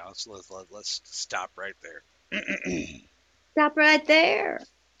 Yeah, let's stop right there. Stop right there.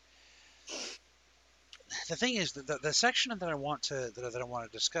 The thing is, the section that I want to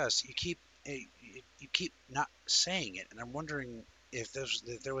discuss, you keep not saying it, and I'm wondering if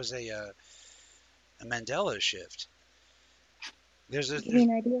there was a Mandela shift. Give me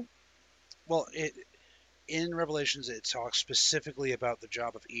an idea. Well, in Revelations it talks specifically about the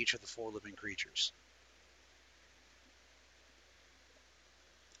job of each of the 4 living creatures,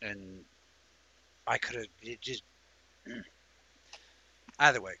 and I could have just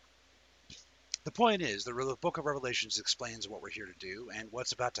either way. The point is, the book of Revelations explains what we're here to do and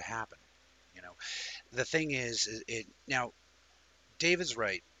what's about to happen. You know, the thing is, it now David's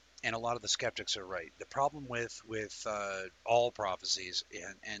right, and a lot of the skeptics are right. The problem with all prophecies,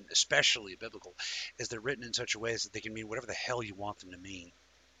 and especially biblical, is they're written in such a way that they can mean whatever the hell you want them to mean.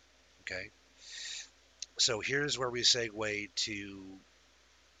 Okay, so here's where we segue to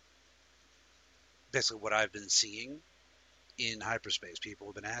basically what I've been seeing in hyperspace. People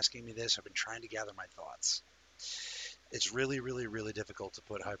have been asking me this. I've been trying to gather my thoughts. It's really, really, really difficult to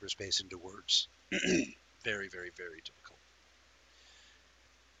put hyperspace into words. Very, very, very difficult.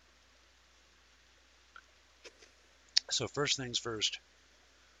 So first things first,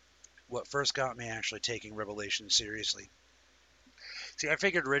 what first got me actually taking Revelation seriously. See, I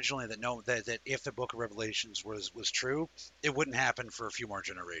figured originally that that if the Book of Revelations was true, it wouldn't happen for a few more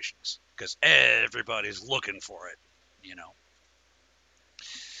generations because everybody's looking for it, you know.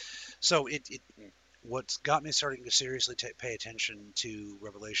 So it what's got me starting to seriously pay attention to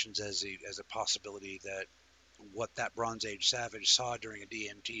Revelations as a possibility that what that Bronze Age savage saw during a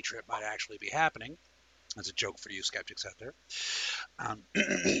DMT trip might actually be happening. That's a joke for you skeptics out there. Um,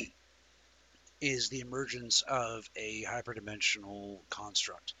 is the emergence of a hyperdimensional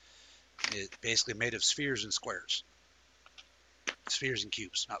construct. It's basically made of spheres and squares. Spheres and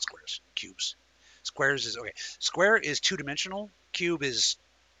cubes, not squares. Cubes. Squares is okay. Square is 2-dimensional. Cube is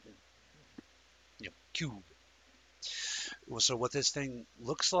cube. So what this thing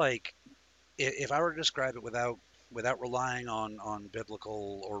looks like, if I were to describe it without relying on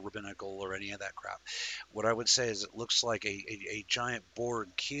biblical or rabbinical or any of that crap, what I would say is it looks like a giant bored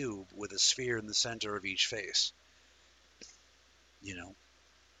cube with a sphere in the center of each face. You know,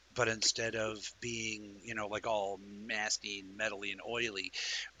 but instead of being, like all masky and metally and oily,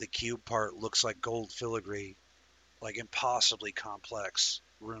 the cube part looks like gold filigree, like impossibly complex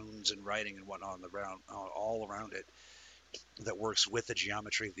runes and writing and whatnot on the ground, all around it, that works with the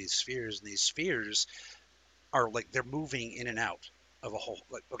geometry of these spheres. And these spheres are like they're moving in and out of a whole.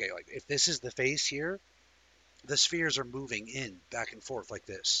 Like, okay, like if this is the face here, the spheres are moving in back and forth like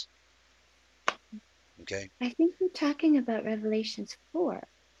this. Okay. I think you're talking about Revelations 4.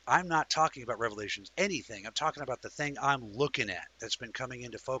 I'm not talking about Revelations anything. I'm talking about the thing I'm looking at that's been coming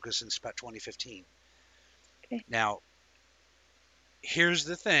into focus since about 2015. Okay. Now, here's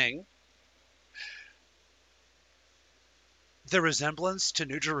the thing. The resemblance to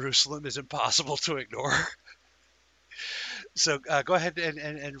New Jerusalem is impossible to ignore. So go ahead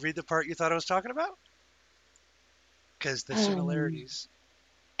and read the part you thought I was talking about. Because the Um, similarities.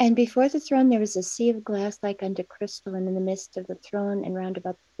 and before the throne there was a sea of glass like unto crystal, and in the midst of the throne and round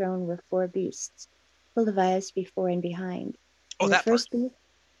about the throne were four beasts, full of eyes before and behind. Oh, And the that part. first beast,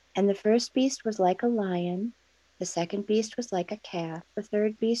 and the first beast was like a lion, the second beast was like a calf, the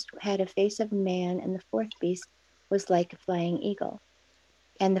third beast had a face of a man, and the fourth beast was like a flying eagle.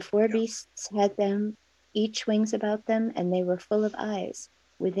 And the four Yeah. beasts had them each wings about them, and they were full of eyes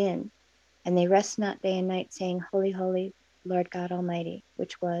within. And they rest not day and night, saying, Holy, holy, Lord God Almighty,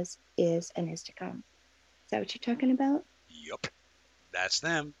 which was, is, and is to come. Is that what you're talking about? Yup. That's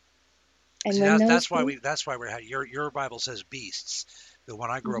them. And See, when those that's why we beasts, that's why we're your Bible says beasts. The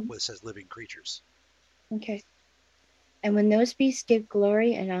one I grew up Mhm. with says living creatures. Okay. And when those beasts give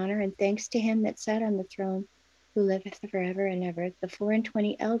glory and honor and thanks to him that sat on the throne, who liveth forever and ever, the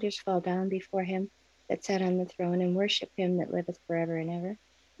 24 elders fall down before him that sat on the throne and worship him that liveth forever and ever,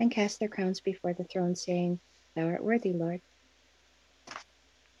 and cast their crowns before the throne, saying, Thou art worthy, Lord.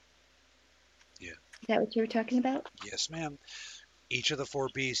 Yeah. Is that what you were talking about? Yes, ma'am. Each of the four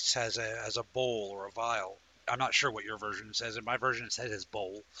beasts has a bowl or a vial. I'm not sure what your version says. In my version, it says his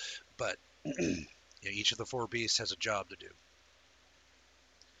bowl, but yeah, each of the four beasts has a job to do.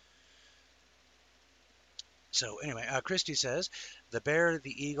 So anyway, Christy says the bear,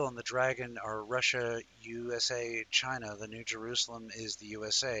 the eagle, and the dragon are Russia, USA, China. The New Jerusalem is the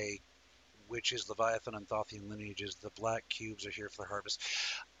USA, which is Leviathan and Thothian lineages. The black cubes are here for the harvest.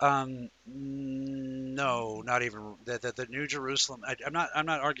 No, not even the New Jerusalem. I'm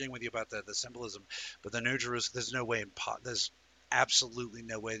not arguing with you about the symbolism, but the New Jerusalem. There's no way there's absolutely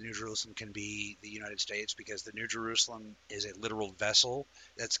no way the New Jerusalem can be the United States, because the New Jerusalem is a literal vessel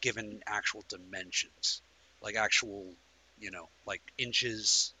that's given actual dimensions, like actual, like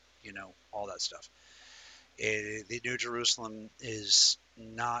inches, all that stuff. The New Jerusalem is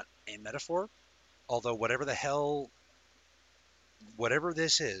not a metaphor, although whatever the hell, whatever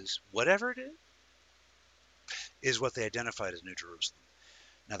this is, whatever it is what they identified as New Jerusalem.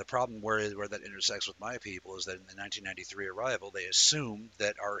 Now, the problem where that intersects with my people is that in the 1993 arrival, they assumed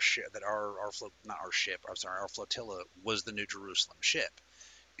that our ship, that not our ship, I'm sorry, our flotilla was the New Jerusalem ship,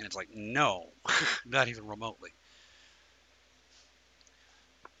 and it's like, no, not even remotely.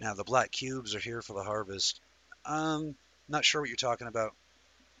 Now, the black cubes are here for the harvest. Not sure what you're talking about.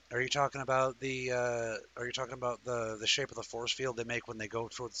 Are you talking about the shape of the force field they make when they go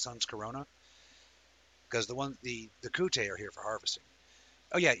toward the sun's corona? Because the Kute are here for harvesting.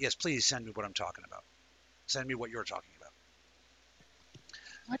 Oh yeah, yes. Please send me what I'm talking about. Send me what you're talking about.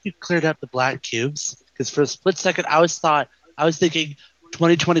 Glad you cleared up the black cubes, because for a split second I was thinking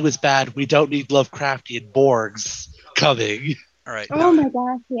 2020 was bad. We don't need Lovecraftian Borgs coming. All right. Oh Now, my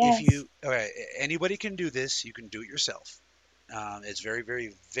gosh, yes. anybody can do this. You can do it yourself. It's very,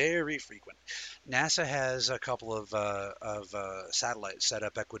 very, very frequent. NASA has a couple of satellites set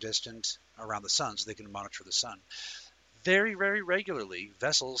up equidistant around the sun so they can monitor the sun. Very, very regularly,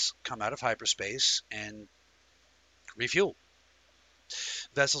 vessels come out of hyperspace and refuel.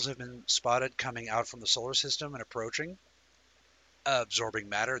 Vessels have been spotted coming out from the solar system and approaching, absorbing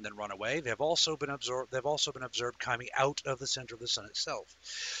matter and then run away. They've also been observed coming out of the center of the sun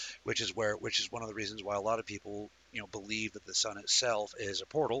itself, which is one of the reasons why a lot of people believe that the sun itself is a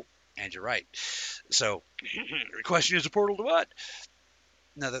portal. And you're right. So the question is, a portal to what?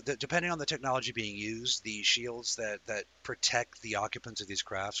 Now, depending on the technology being used, the shields that protect the occupants of these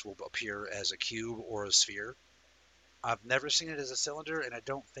crafts will appear as a cube or a sphere. I've never seen it as a cylinder, and I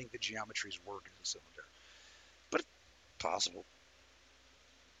don't think the geometries work as a cylinder, but it's possible.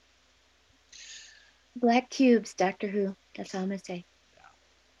 Black cubes, Doctor Who. That's all I'm going to say.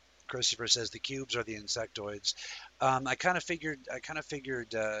 Christopher says the cubes are the insectoids. I kind of figured.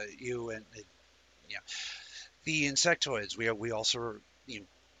 You and yeah, the insectoids. We also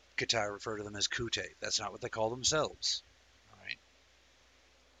Katai refer to them as Kute. That's not what they call themselves. All right.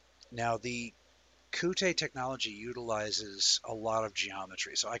 Now the Kute technology utilizes a lot of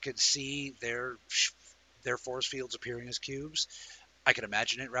geometry, so I could see their force fields appearing as cubes. I can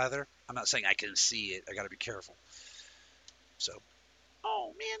imagine it rather. I'm not saying I can see it. I got to be careful. So,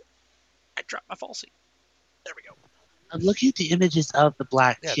 oh man, I dropped my falsie. There we go. I'm looking at the images of the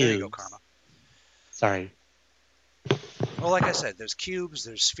black Yeah, there you go, Karma. cubes. Sorry. Well, like I said, there's cubes,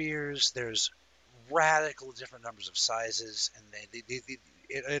 there's spheres, there's radical different numbers of sizes, and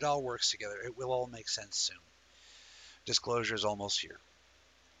it all works together. It will all make sense soon. Disclosure is almost here.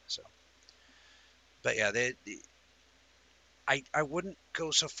 So, but yeah, I wouldn't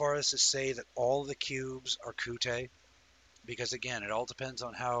go so far as to say that all the cubes are Kute, because again, it all depends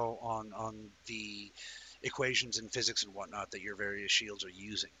on on the equations in physics and whatnot that your various shields are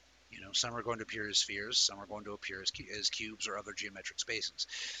using. Some are going to appear as spheres, some are going to appear as cubes or other geometric spaces.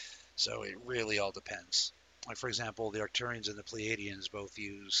 So it really all depends. Like, for example, the Arcturians and the Pleiadians both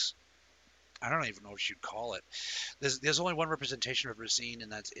use, I don't even know what you'd call it. There's only one representation I've ever seen,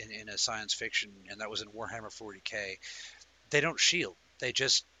 and that's in a science fiction, and that was in Warhammer 40K. They don't shield. They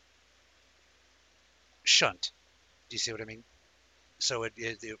just shunt. Do you see what I mean? So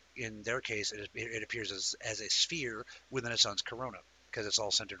in their case, it appears as a sphere within a sun's corona because it's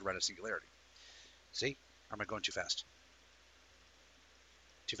all centered right at singularity. See? Or am I going too fast?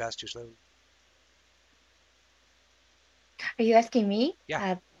 Too fast, too slow? Are you asking me?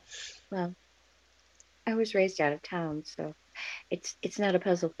 Yeah. Well, I was raised out of town, so it's not a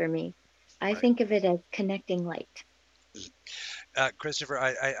puzzle for me. I Right. think of it as connecting light. Christopher,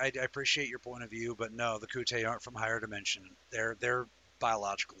 I appreciate your point of view, but no, the Kute aren't from higher dimension. They're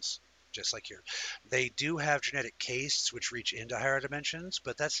biologicals, just like here. They do have genetic castes which reach into higher dimensions,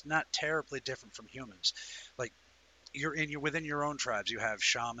 but that's not terribly different from humans. Like you're within your own tribes. You have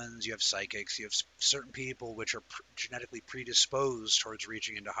shamans, you have psychics, you have certain people which are genetically predisposed towards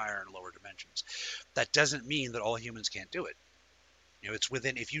reaching into higher and lower dimensions. That doesn't mean that all humans can't do it. It's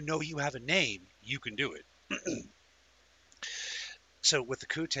within. If you know you have a name, you can do it. So with the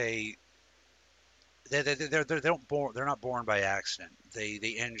Kute, they're not born by accident.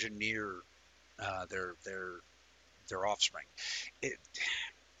 They engineer their offspring. It,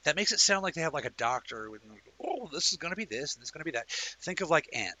 that makes it sound like they have like a doctor with, oh, this is going to be this and this is going to be that. Think of like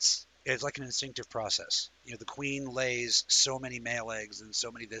ants. It's like an instinctive process. The queen lays so many male eggs and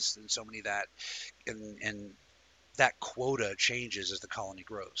so many this and so many that, and that quota changes as the colony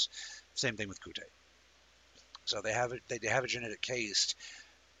grows. Same thing with Kute. So they have a genetic caste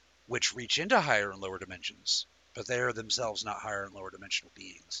which reach into higher and lower dimensions, but they are themselves not higher and lower dimensional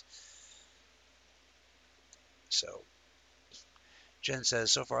beings. So Jen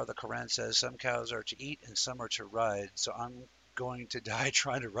says, so far the Quran says some cows are to eat and some are to ride, so I'm going to die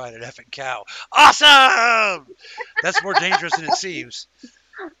trying to ride an effing cow. Awesome! That's more dangerous than it seems.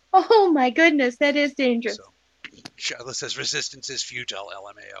 Oh my goodness, that is dangerous. So Charlotte says resistance is futile,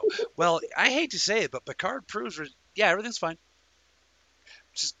 LMAO. Well, I hate to say it, but Picard proves, everything's fine.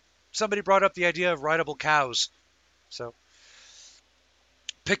 Just somebody brought up the idea of rideable cows. So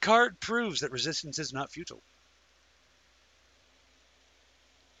Picard proves that resistance is not futile.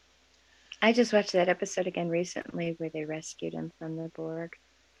 I just watched that episode again recently where they rescued him from the Borg.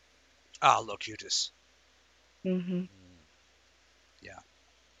 Ah, Locutus. Mm-hmm. Yeah.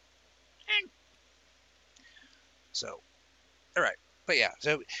 So, all right. But yeah,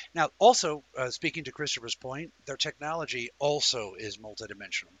 so now also speaking to Christopher's point, their technology also is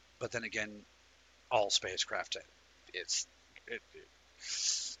multidimensional. But then again, all spacecraft,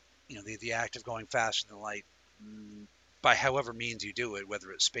 the act of going faster than light by however means you do it,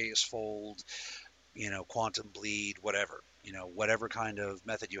 whether it's space fold, quantum bleed, whatever, whatever kind of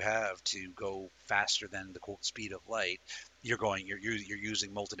method you have to go faster than the quote speed of light, you're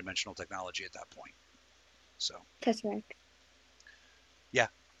using multidimensional technology at that point. So that's right. Yeah.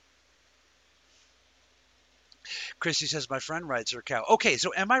 Christy says my friend rides her cow. Okay,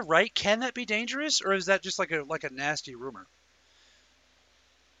 so am I right? Can that be dangerous, or is that just like a nasty rumor?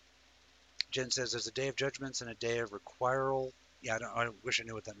 Jen says there's a day of judgments and a day of requiral. Yeah, I wish I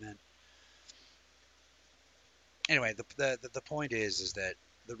knew what that meant. Anyway, the point is that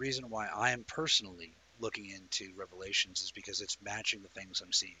the reason why I am personally looking into Revelations is because it's matching the things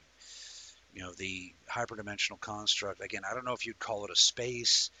I'm seeing. The hyperdimensional construct. Again, I don't know if you'd call it a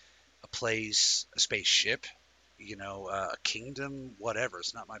space, a place, a spaceship, a kingdom, whatever.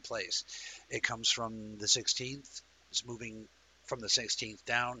 It's not my place. It comes from the 16th. It's moving from the 16th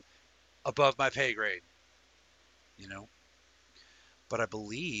down above my pay grade, But I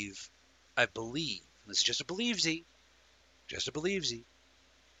believe, this is just a believe-y,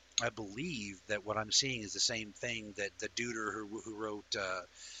 I believe that what I'm seeing is the same thing that the Duder who wrote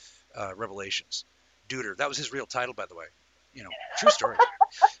Revelations. Duder, that was his real title, by the way. True story.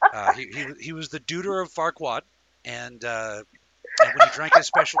 He was the Duder of Farquaad, and when he drank his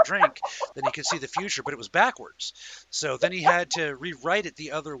special drink, then he could see the future, but it was backwards. So then he had to rewrite it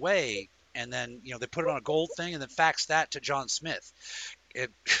the other way, and then they put it on a gold thing, and then fax that to John Smith.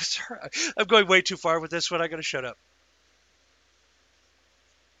 Sorry, I'm going way too far with this one. I got to shut up.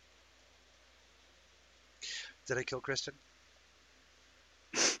 Did I kill Kristen?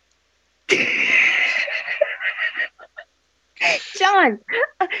 John.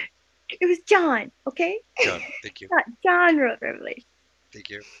 It was John, okay? John, thank you. John wrote Revelation. Thank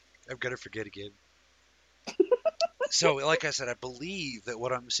you. I'm going to forget again. So, like I said, I believe that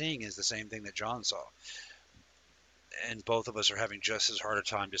what I'm seeing is the same thing that John saw. and both of us are having just as hard a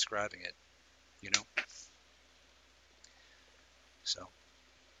time describing it, you know? So,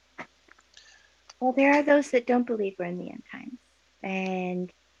 Well, there are those that don't believe we're in the end times.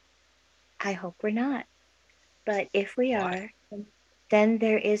 And I hope we're not. But if we why? are, then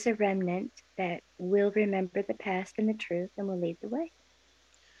there is a remnant that will remember the past and the truth and will lead the way.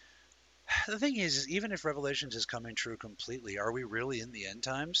 The thing is even if Revelations is coming true completely, are we really in the end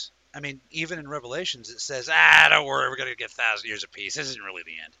times? I mean, even in Revelations, it says, don't worry, we're going to get 1,000 years of peace. This isn't really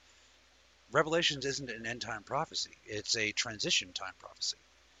the end. Revelations isn't an end time prophecy, it's a transition time prophecy.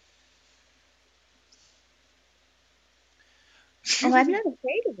 Oh, I'm not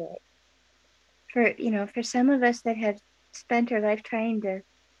afraid of it. For some of us that have spent our life trying to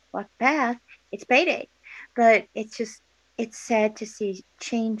walk the path, it's payday. But it's sad to see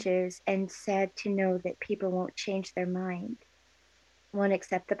changes and sad to know that people won't change their mind, won't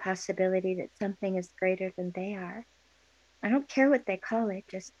accept the possibility that something is greater than they are. I don't care what they call it,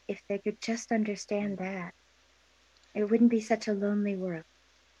 just if they could just understand that, it wouldn't be such a lonely world.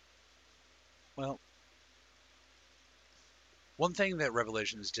 Well, one thing that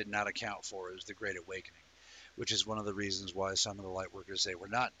Revelations did not account for is the Great Awakening, which is one of the reasons why some of the light workers say we're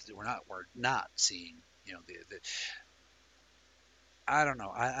not seeing, the I don't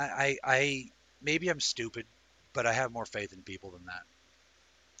know. I maybe I'm stupid, but I have more faith in people than that.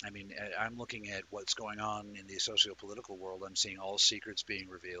 I mean, I'm looking at what's going on in the socio-political world. I'm seeing all secrets being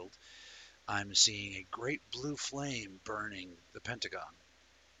revealed. I'm seeing a great blue flame burning the Pentagon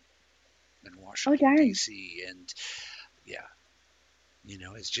in Oh, Washington darn. D.C. And yeah,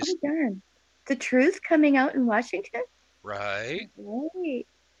 it's Oh, just darn. The truth coming out in Washington? right. Right.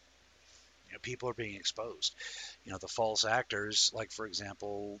 People are being exposed. The false actors, like for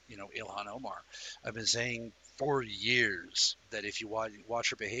example, Ilhan Omar. I've been saying for years that if you watch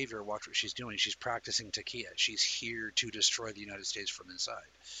her behavior, watch what she's doing, she's practicing takia. She's here to destroy the United States from inside.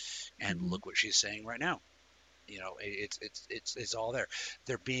 And Mm-hmm. look what she's saying right now. It's all there.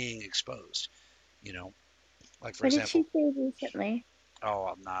 They're being exposed. You know, like for What did she example, say recently? oh,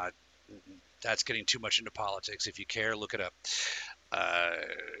 I'm not. That's getting too much into politics. If you care, look it up. Uh,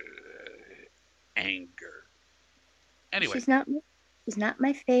 anger. Anyway, She's not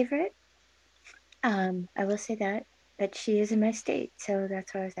my favorite. I will say that, but she is in my state, so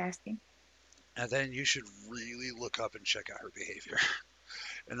that's why I was asking. and then you should really look up and check out her behavior.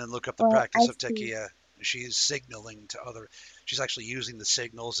 And then look up the Well, I practice of see. tequila. She's signaling to other. She's actually using the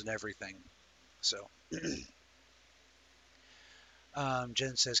signals and everything. So,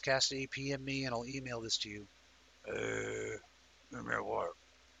 Jen says, Cassidy, PM me and I'll email this to you. Remember what?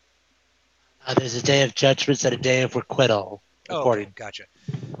 There's a day of judgment and a day of requital, Oh, okay, according. gotcha.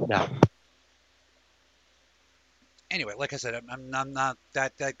 No. Anyway, like I said, I'm not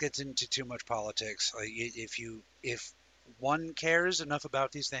that gets into too much politics. If one cares enough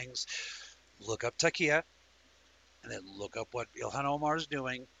about these things, look up Takia and then look up what Ilhan Omar is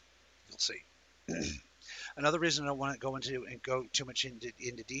doing. You'll see. Another reason I don't want to go too much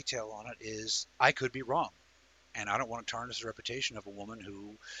into detail on it is I could be wrong, and I don't want to tarnish the reputation of a woman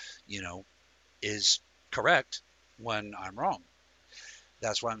who, you know, is correct when I'm wrong.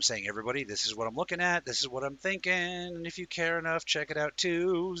 That's why I'm saying, everybody, this is what I'm looking at, this is what I'm thinking, and if you care enough, check it out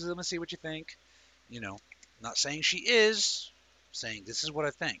too. Let me see what you think. Not saying she is, saying this is what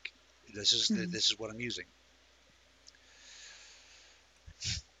I think. Mhm. This is what I'm using.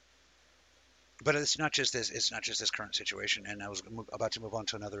 But it's not just this. It's not just this current situation. And I was about to move on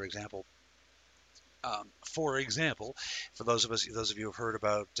to another example. For example, for those of you who've heard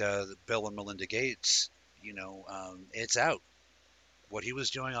about Bill and Melinda Gates, it's out. What he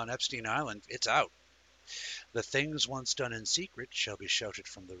was doing on Epstein Island, it's out. The things once done in secret shall be shouted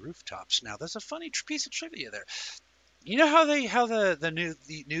from the rooftops. Now, there's a funny piece of trivia there. You know how the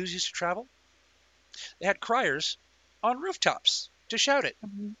news used to travel? They had criers on rooftops to shout it.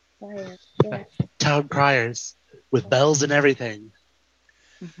 Fire. Yes. Town criers with bells and everything.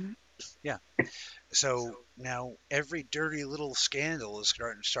 Hmm. Yeah. So now every dirty little scandal is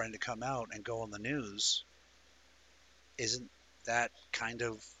starting to come out and go on the news. Isn't that kind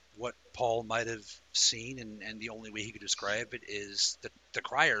of what Paul might have seen? And the only way he could describe it is the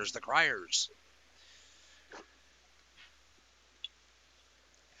criers, the criers.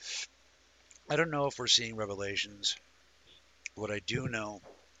 I don't know if we're seeing revelations. What I do know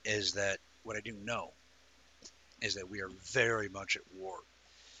is that what I do know is that we are very much at war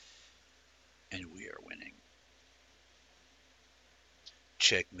and we are winning.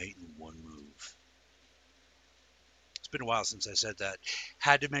 Checkmate in one move. It's been a while since I said that.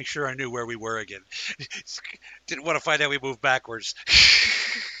 Had to make sure I knew where we were again. Didn't want to find out we moved backwards.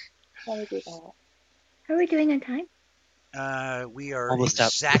 How do we do that? How are we doing on time? We are Almost up.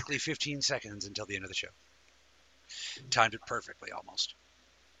 exactly 15 seconds until the end of the show. Timed it perfectly, almost.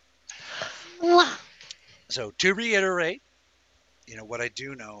 So to reiterate, what I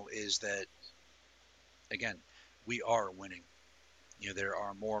do know is that, again, we are winning. There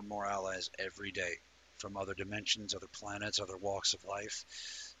are more and more allies every day from other dimensions, other planets, other walks of life.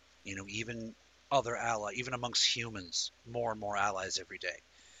 Even other even amongst humans, more and more allies every day.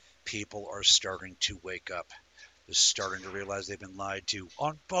 People are starting to wake up. They're starting to realize they've been lied to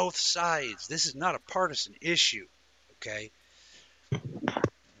on both sides. This is not a partisan issue, okay?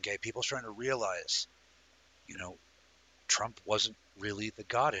 Okay, people are starting to realize, Trump wasn't really the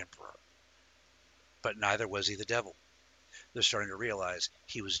God Emperor, but neither was he the devil. They're starting to realize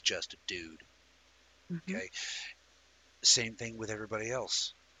he was just a dude. Mm-hmm. Okay. Same thing with everybody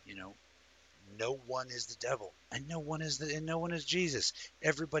else. No one is the devil, and no one is Jesus.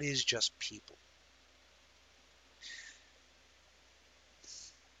 Everybody is just people.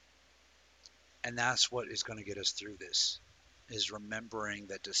 And that's what is going to get us through this, is remembering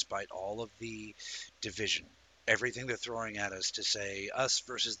that despite all of the division, everything they're throwing at us to say us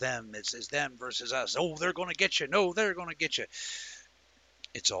versus them, it's them versus us. Oh, they're going to get you. No, they're going to get you.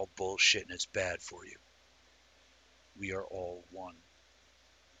 It's all bullshit and it's bad for you. We are all one.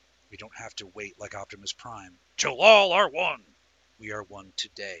 We don't have to wait like Optimus Prime till all are one. We are one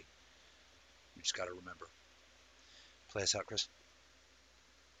today. We just got to remember. Play us out, Chris.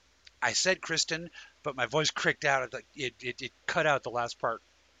 I said Kristen, but my voice cricked out. It cut out the last part.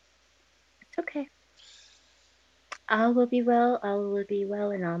 It's okay. All will be well, all will be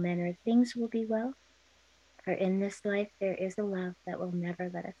well, and all manner of things will be well. For in this life there is a love that will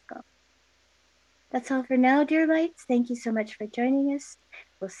never let us go. That's all for now, dear lights. Thank you so much for joining us.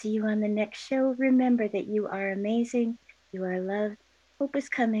 We'll see you on the next show. Remember that you are amazing. You are loved. Hope is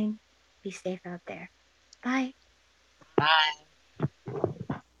coming. Be safe out there. Bye. Bye.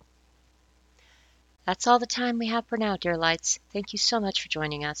 That's all the time we have for now, dear lights. Thank you so much for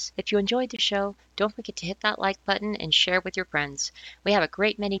joining us. If you enjoyed the show, don't forget to hit that like button and share with your friends. We have a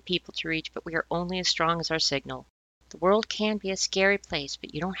great many people to reach, but we are only as strong as our signal. The world can be a scary place,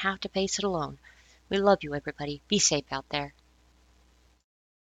 but you don't have to face it alone. We love you, everybody. Be safe out there.